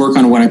start to work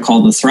on what I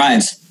call the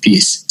thrive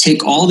piece.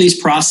 Take all these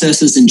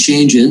processes and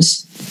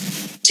changes,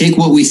 take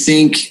what we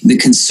think the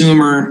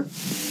consumer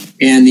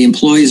and the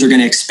employees are going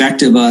to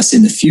expect of us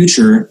in the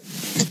future,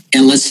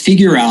 and let's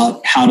figure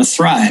out how to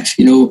thrive.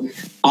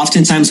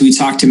 Oftentimes we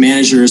talk to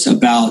managers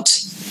about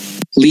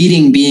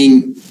leading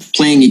being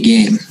playing a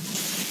game,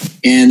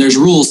 and there's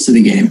rules to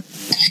the game.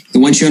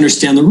 And once you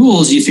understand the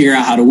rules, you figure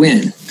out how to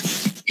win.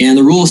 And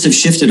the rules have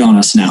shifted on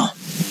us now.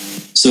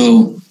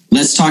 So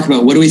let's talk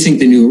about what do we think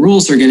the new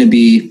rules are going to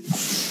be,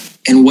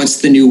 and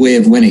what's the new way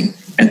of winning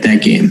at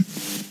that game.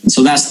 And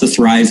so that's the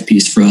thrive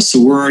piece for us.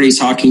 So we're already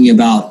talking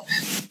about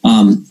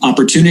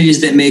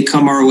opportunities that may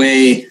come our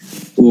way,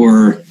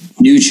 or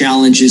new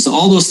challenges,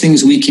 all those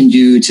things we can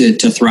do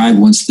to thrive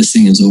once this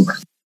thing is over.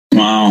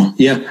 Wow.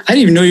 Yeah. I didn't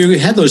even know you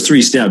had those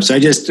 3 steps. I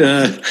just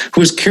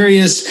was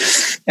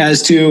curious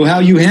as to how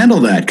you handle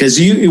that. Because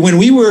when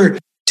we were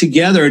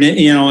together and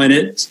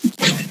it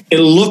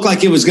looked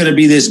like it was going to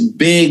be this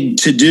big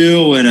to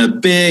do and a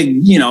big,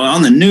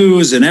 on the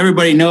news and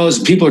everybody knows,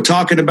 people are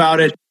talking about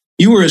it.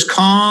 You were as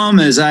calm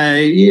as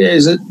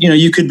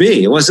you could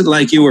be. It wasn't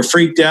like you were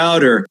freaked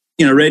out or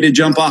ready to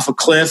jump off a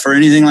cliff or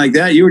anything like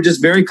that. You were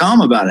just very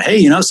calm about it.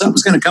 Hey,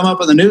 something's going to come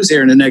up in the news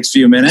here in the next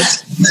few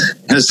minutes.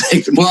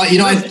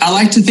 I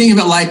like to think of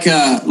it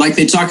like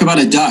they talk about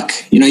a duck.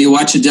 You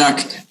watch a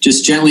duck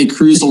just gently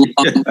cruise along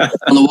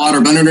on the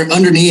water, but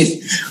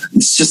underneath,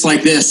 it's just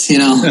like this.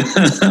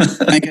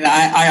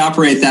 I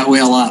operate that way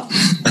a lot.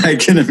 I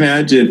can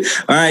imagine.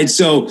 All right,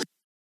 so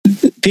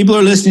people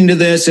are listening to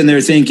this and they're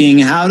thinking,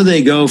 how do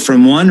they go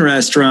from one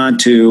restaurant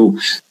to,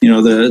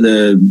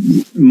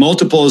 the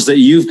multiples that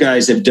you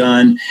guys have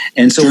done?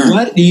 And so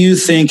What do you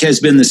think has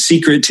been the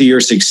secret to your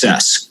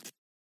success?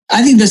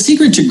 I think the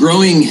secret to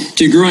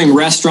growing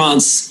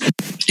restaurants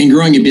and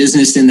growing a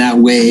business in that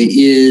way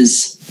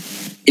is,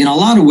 in a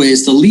lot of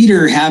ways, the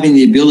leader having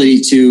the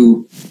ability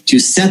to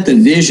set the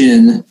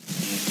vision,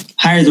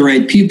 hire the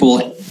right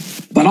people,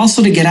 but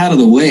also to get out of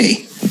the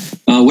way.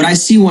 What I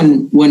see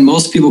when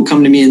most people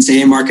come to me and say,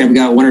 "Hey, Mark, I've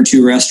got one or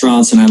two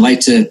restaurants and I like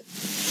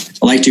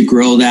to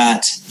grow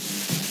that,"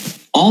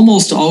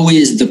 almost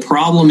always the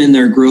problem in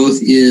their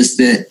growth is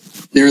that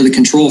they're the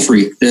control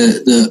freak.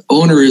 The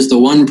owner is the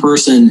one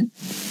person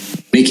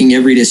making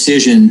every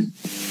decision,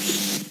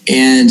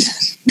 and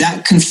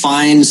that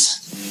confines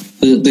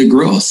the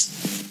growth.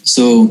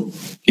 So,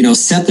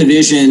 set the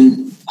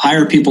vision,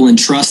 hire people and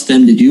trust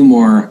them to do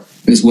more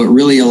is what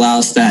really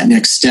allows that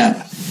next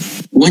step.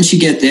 Once you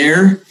get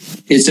there,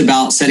 it's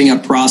about setting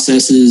up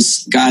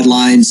processes,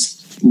 guidelines.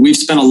 We've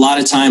spent a lot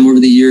of time over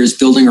the years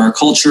building our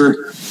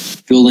culture,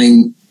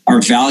 building our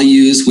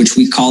values, which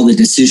we call the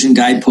decision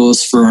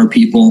guideposts for our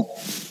people.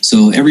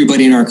 So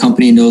everybody in our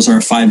company knows our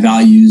 5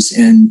 values,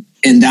 and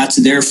that's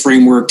their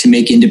framework to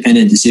make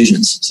independent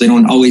decisions. So they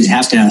don't always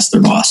have to ask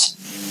their boss.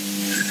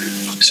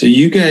 So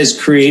you guys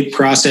create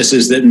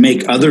processes that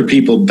make other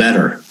people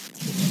better.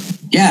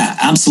 Yeah,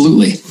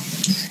 absolutely.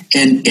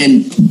 And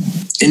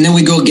then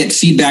we go get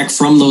feedback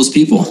from those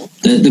people.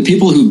 The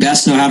people who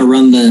best know how to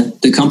run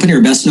the company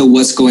or best know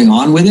what's going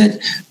on with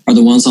it are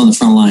the ones on the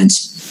front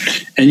lines.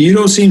 And you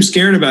don't seem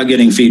scared about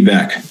getting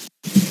feedback.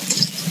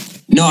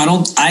 No, I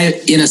don't.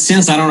 In a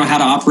sense, I don't know how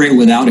to operate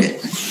without it.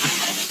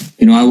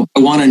 I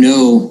want to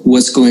know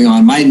what's going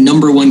on. My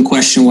number one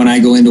question when I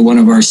go into one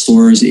of our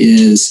stores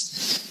is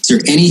there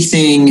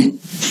anything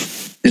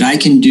that I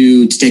can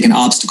do to take an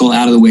obstacle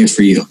out of the way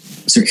for you?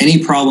 Is there any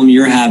problem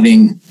you're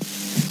having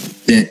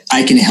that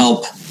I can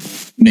help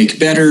make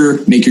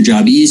better, make your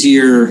job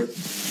easier?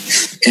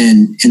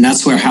 And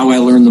that's how I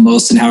learn the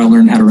most and how I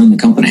learn how to run the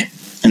company.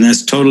 And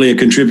that's totally a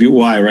contribute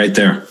why right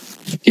there.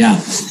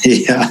 Yeah.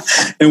 Yeah.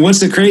 And what's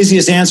the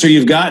craziest answer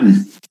you've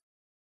gotten?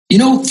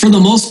 For the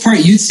most part,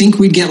 you'd think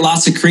we'd get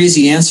lots of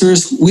crazy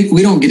answers.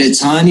 We don't get a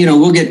ton.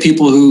 We'll get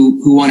people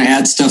who want to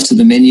add stuff to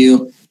the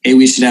menu. Hey,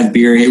 we should have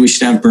beer. Hey, we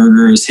should have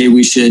burgers. Hey,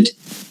 we should,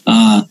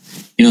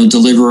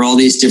 deliver all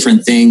these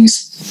different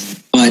things.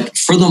 But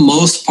for the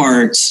most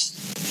part,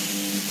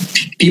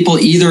 people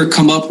either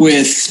come up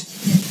with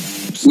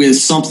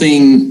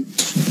something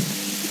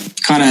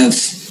kind of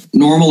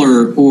normal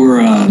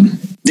or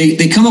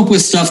they come up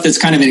with stuff that's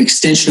kind of an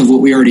extension of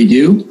what we already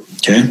do.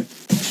 Okay.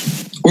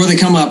 Or they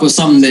come up with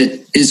something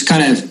that is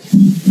kind of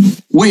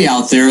way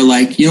out there,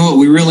 like, what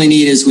we really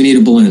need is we need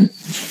a balloon.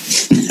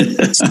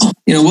 So,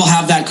 we'll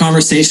have that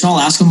conversation. I'll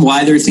ask them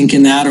why they're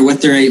thinking that or where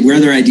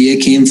their idea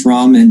came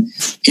from.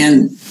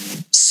 And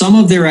some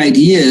of their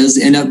ideas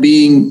end up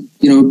being,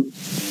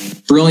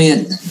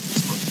 brilliant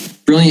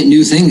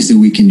new things that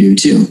we can do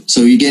too.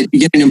 So you get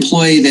an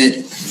employee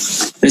that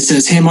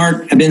says, "Hey,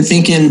 Mark, I've been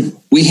thinking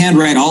we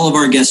handwrite all of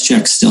our guest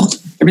checks still.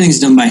 Everything's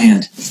done by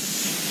hand."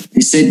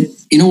 He said,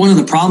 one of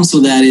the problems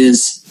with that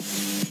is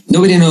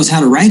nobody knows how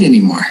to write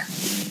anymore.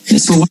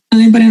 And so why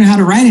doesn't anybody know how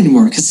to write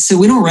anymore? Because they said,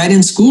 we don't write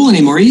in school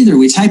anymore either.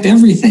 We type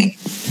everything.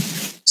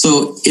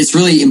 So it's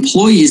really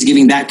employees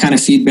giving that kind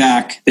of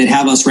feedback that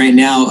have us right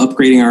now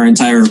upgrading our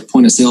entire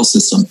point of sale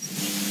system.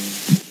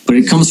 But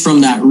it comes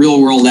from that real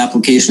world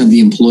application of the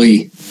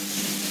employee.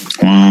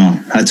 Wow,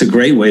 that's a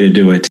great way to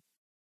do it.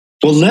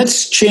 Well,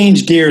 let's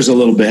change gears a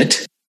little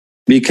bit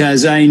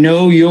because I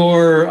know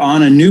you're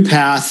on a new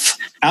path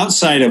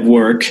outside of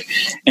work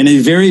and a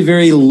very,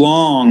 very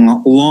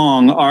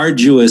long,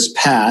 arduous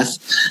path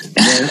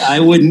that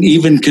I wouldn't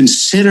even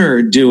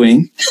consider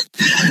doing.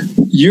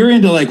 You're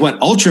into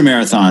ultra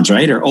marathons,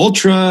 right? Or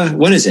ultra,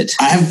 what is it?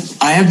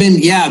 I've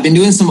been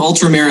doing some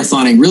ultra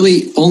marathoning,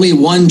 really only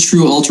one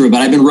true ultra, but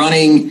I've been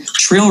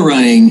trail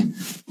running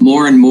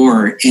more and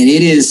more. And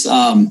it is,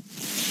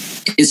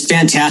 it's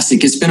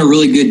fantastic. It's been a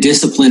really good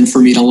discipline for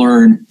me to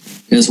learn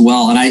as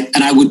well. And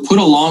I would put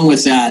along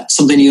with that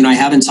something you and I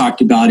haven't talked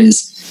about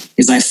is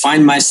I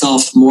find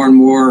myself more and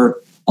more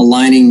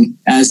aligning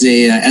as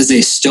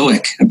a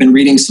Stoic. I've been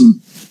reading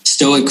some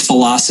Stoic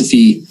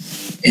philosophy,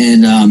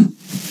 and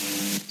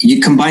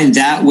you combine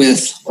that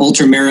with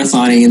ultra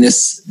marathoning and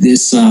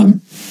this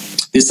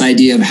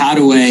idea of how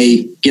do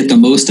I get the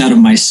most out of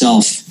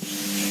myself,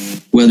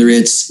 whether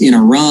it's in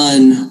a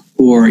run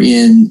or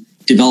in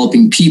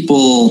developing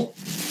people,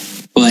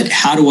 but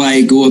how do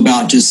I go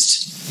about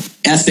just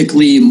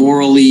ethically,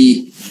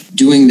 morally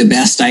doing the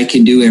best I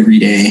can do every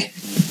day?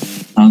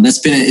 it's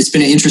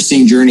been an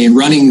interesting journey, and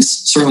running's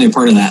certainly a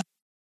part of that.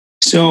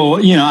 So,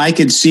 I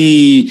could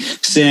see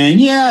saying,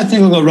 yeah, I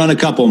think I'll go run a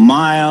couple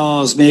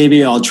miles.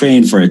 Maybe I'll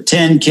train for a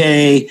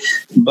 10K.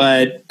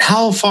 But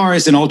how far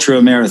is an ultra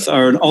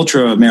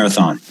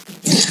marathon?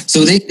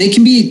 So they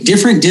can be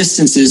different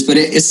distances, but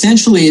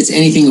essentially it's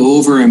anything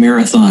over a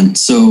marathon.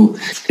 So,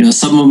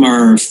 some of them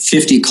are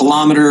 50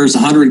 kilometers,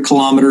 100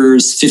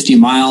 kilometers, 50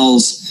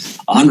 miles,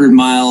 100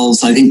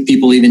 miles. I think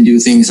people even do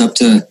things up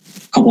to a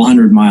couple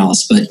 100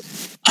 miles, but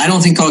I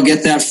don't think I'll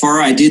get that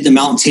far. I did the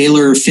Mount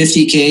Taylor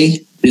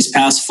 50K this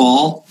past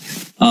fall.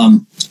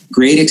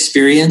 Great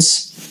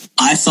experience.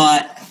 I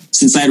thought,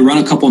 since I had run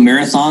a couple of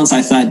marathons,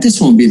 I thought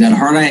this won't be that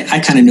hard. I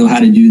kind of know how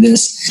to do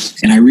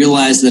this. And I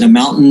realized that a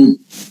mountain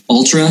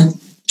ultra,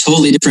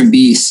 totally different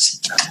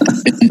beast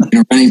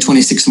than running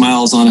 26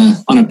 miles on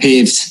a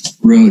paved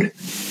road.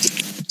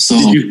 So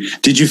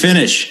did you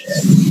finish?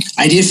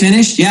 I did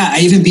finish. Yeah. I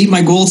even beat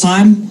my goal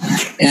time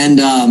and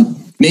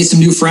made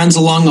some new friends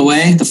along the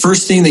way. The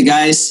first thing the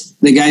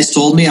guys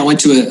told me, I went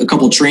to a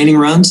couple training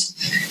runs.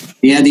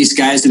 Yeah, these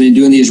guys have been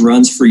doing these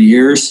runs for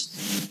years.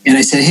 And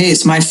I said, hey,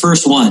 it's my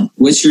first one.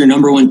 What's your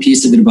number one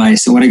piece of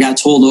advice? And what I got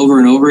told over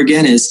and over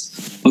again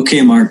is,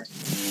 okay, Mark,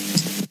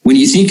 when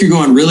you think you're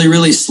going really,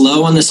 really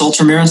slow on this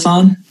ultra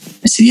marathon,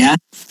 I said, yeah,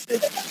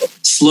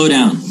 slow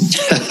down.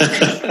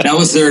 That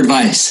was their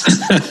advice.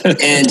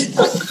 And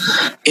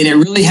it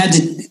really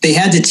they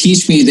had to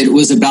teach me that it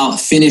was about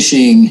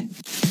finishing,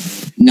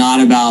 not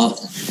about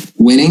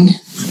winning.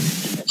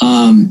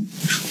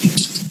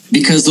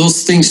 Because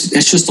those things,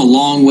 it's just a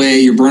long way.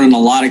 You're burning a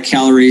lot of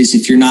calories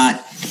if you're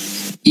not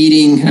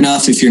eating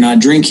enough, if you're not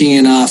drinking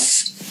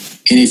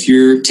enough, and if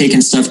you're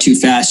taking stuff too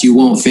fast, you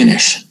won't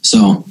finish.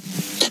 So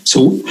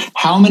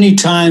how many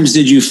times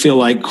did you feel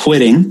like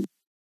quitting?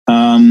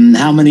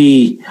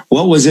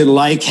 What was it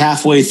like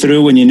halfway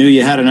through when you knew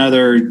you had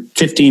another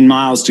 15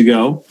 miles to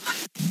go?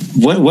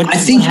 What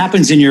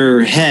happens in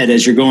your head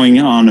as you're going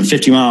on a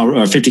 50-mile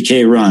or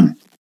 50K run?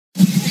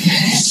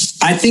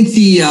 I think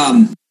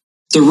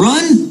the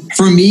run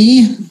for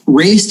me,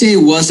 race day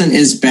wasn't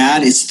as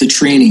bad. It's the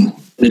training.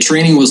 The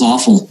training was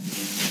awful.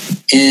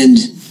 And,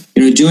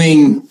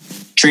 doing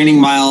training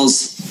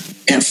miles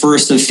at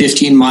first of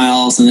 15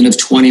 miles and then of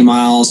 20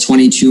 miles,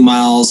 22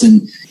 miles,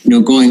 and,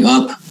 going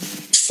up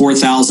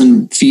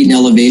 4,000 feet in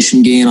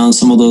elevation gain on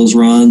some of those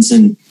runs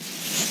and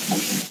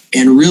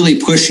really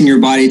pushing your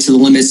body to the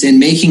limits and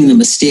making the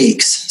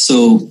mistakes.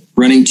 So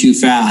running too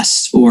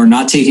fast or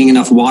not taking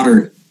enough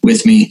water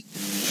with me.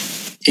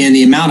 And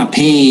the amount of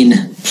pain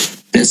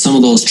that some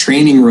of those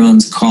training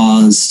runs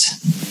caused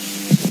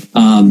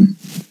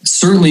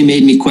certainly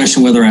made me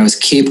question whether I was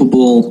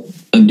capable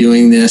of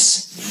doing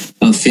this,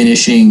 of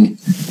finishing.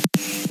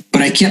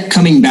 But I kept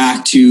coming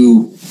back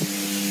to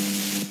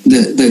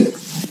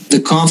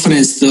the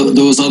confidence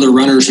those other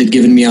runners had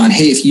given me on,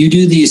 hey, if you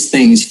do these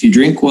things, if you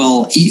drink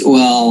well, eat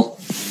well,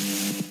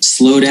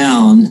 slow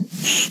down,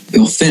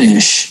 you'll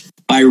finish.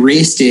 By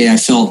race day, I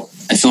felt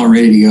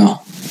ready to go.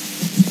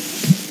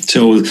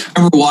 So I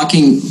remember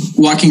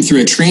walking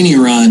through a training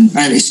run,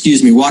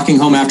 walking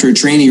home after a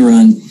training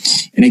run,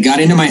 and I got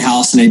into my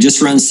house and I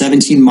just run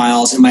 17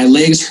 miles and my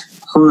legs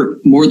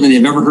hurt more than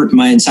they've ever hurt in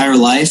my entire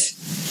life.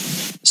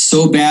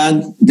 So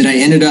bad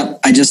that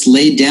I just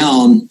laid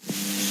down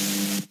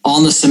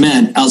on the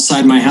cement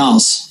outside my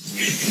house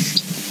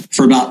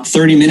for about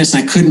 30 minutes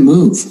and I couldn't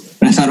move.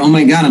 And I thought, oh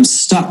my God, I'm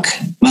stuck.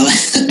 My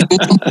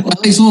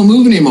legs won't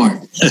move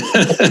anymore.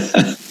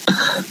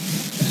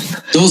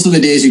 Those are the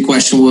days you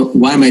question,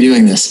 why am I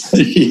doing this?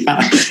 Yeah.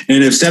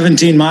 And if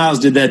 17 miles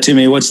did that to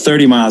me, what's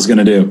 30 miles going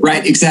to do?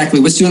 Right, exactly.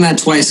 What's doing that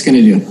twice going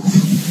to do?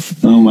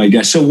 Oh my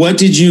gosh. So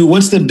what's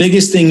the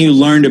biggest thing you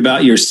learned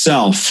about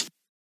yourself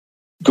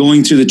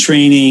going through the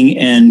training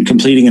and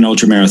completing an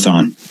ultra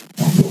marathon?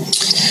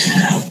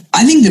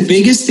 I think the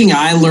biggest thing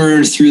I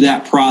learned through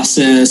that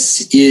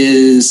process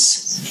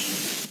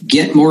is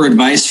get more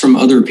advice from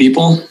other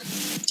people.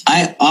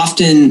 I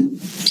often,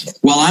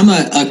 while I'm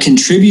a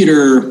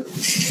contributor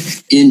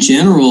in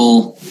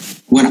general,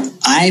 when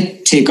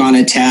I take on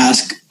a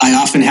task, I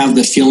often have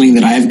the feeling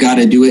that I've got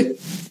to do it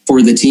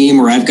for the team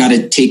or I've got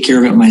to take care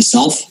of it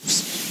myself.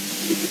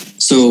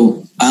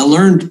 So I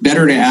learned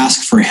better to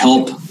ask for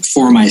help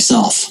for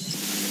myself.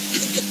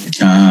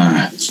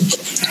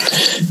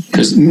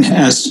 Because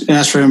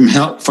ask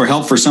for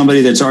help for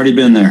somebody that's already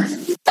been there.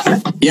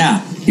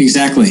 Yeah,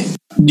 exactly.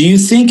 Do you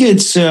think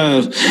it's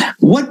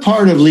what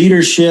part of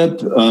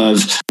leadership,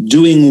 of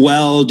doing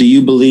well, do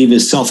you believe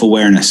is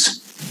self-awareness?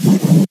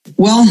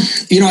 Well,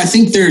 I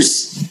think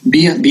there's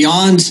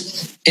beyond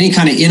any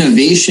kind of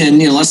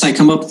innovation, unless I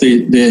come up with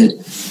the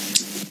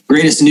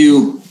greatest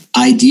new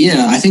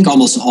idea, I think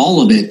almost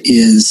all of it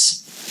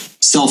is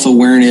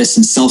self-awareness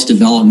and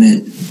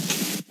self-development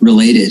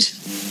related.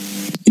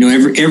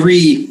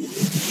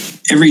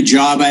 Every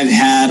job I've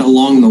had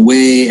along the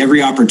way,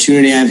 every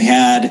opportunity I've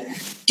had,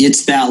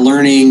 it's that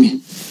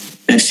learning,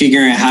 that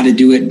figuring out how to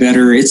do it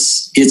better.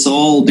 It's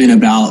all been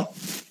about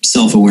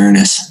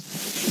self-awareness.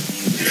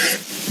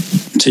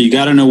 So you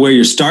got to know where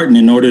you're starting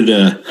in order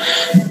to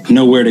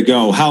know where to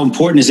go. How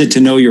important is it to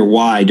know your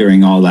why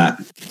during all that?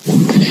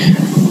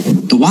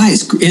 The why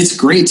it's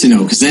great to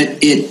know, because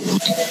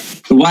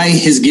the why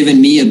has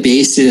given me a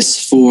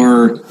basis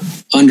for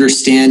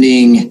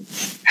understanding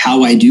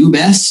how I do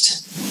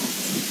best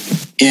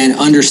and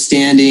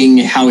understanding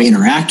how I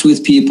interact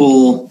with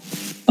people,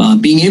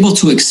 being able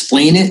to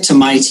explain it to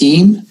my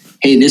team.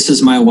 Hey, this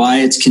is my why.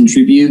 It's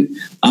contribute.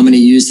 I'm going to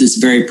use this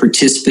very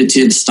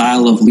participative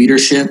style of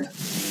leadership.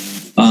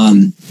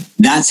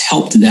 That's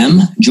helped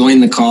them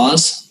join the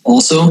cause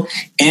also.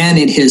 And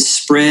it has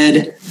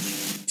spread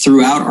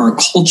throughout our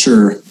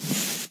culture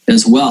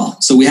as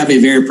well. So we have a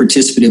very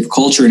participative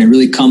culture, and it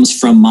really comes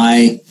from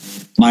my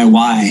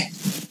why.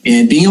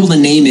 And being able to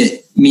name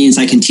it means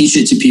I can teach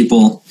it to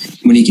people.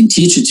 When you can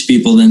teach it to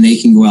people, then they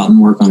can go out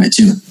and work on it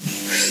too.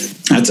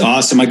 That's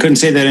awesome. I couldn't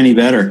say that any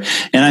better.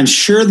 And I'm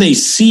sure they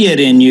see it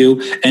in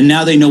you, and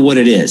now they know what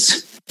it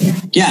is.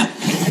 Yeah,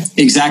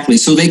 exactly.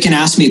 So they can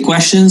ask me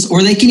questions,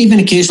 or they can even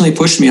occasionally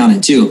push me on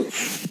it too.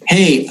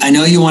 Hey, I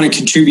know you want to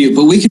contribute,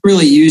 but we could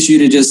really use you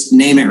to just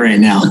name it right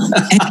now.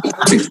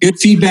 Hey, good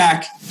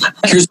feedback.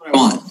 Here's what I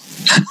want.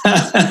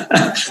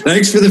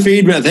 Thanks for the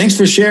feedback. Thanks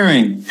for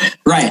sharing.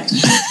 Right.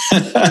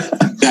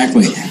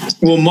 Exactly.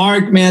 Well,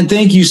 Mark, man,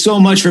 thank you so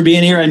much for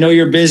being here. I know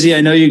you're busy.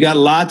 I know you got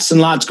lots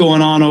and lots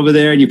going on over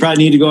there, and you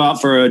probably need to go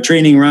out for a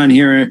training run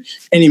here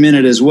any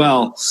minute as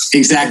well.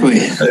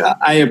 Exactly.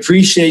 I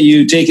appreciate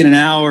you taking an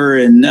hour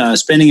and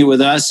spending it with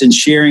us and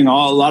sharing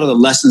a lot of the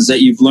lessons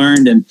that you've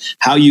learned and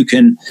how you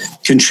can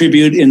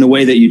contribute in the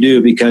way that you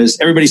do, because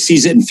everybody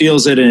sees it and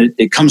feels it, and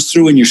it comes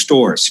through in your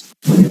stores.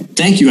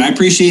 Thank you. I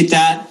appreciate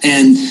that.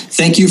 And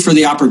thank you for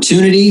the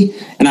opportunity.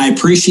 And I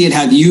appreciate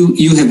how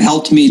you have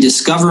helped me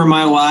discover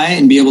my why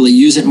and be able to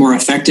use it more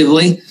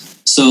effectively.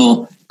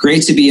 So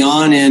great to be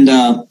on, and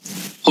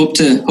hope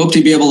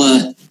to be able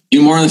to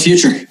do more in the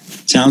future.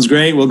 Sounds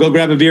great. We'll go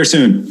grab a beer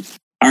soon.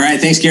 All right.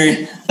 Thanks,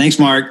 Gary. Thanks,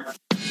 Mark.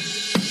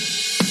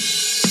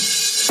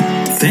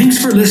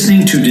 Thanks for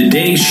listening to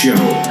today's show.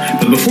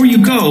 But before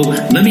you go,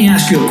 let me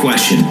ask you a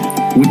question.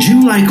 Would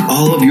you like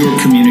all of your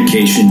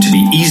communication to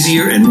be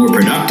easier and more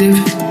productive?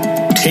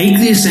 Take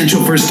the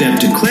essential first step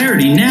to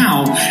clarity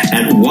now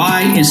at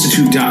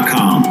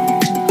whyinstitute.com.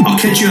 I'll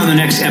catch you on the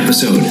next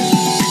episode.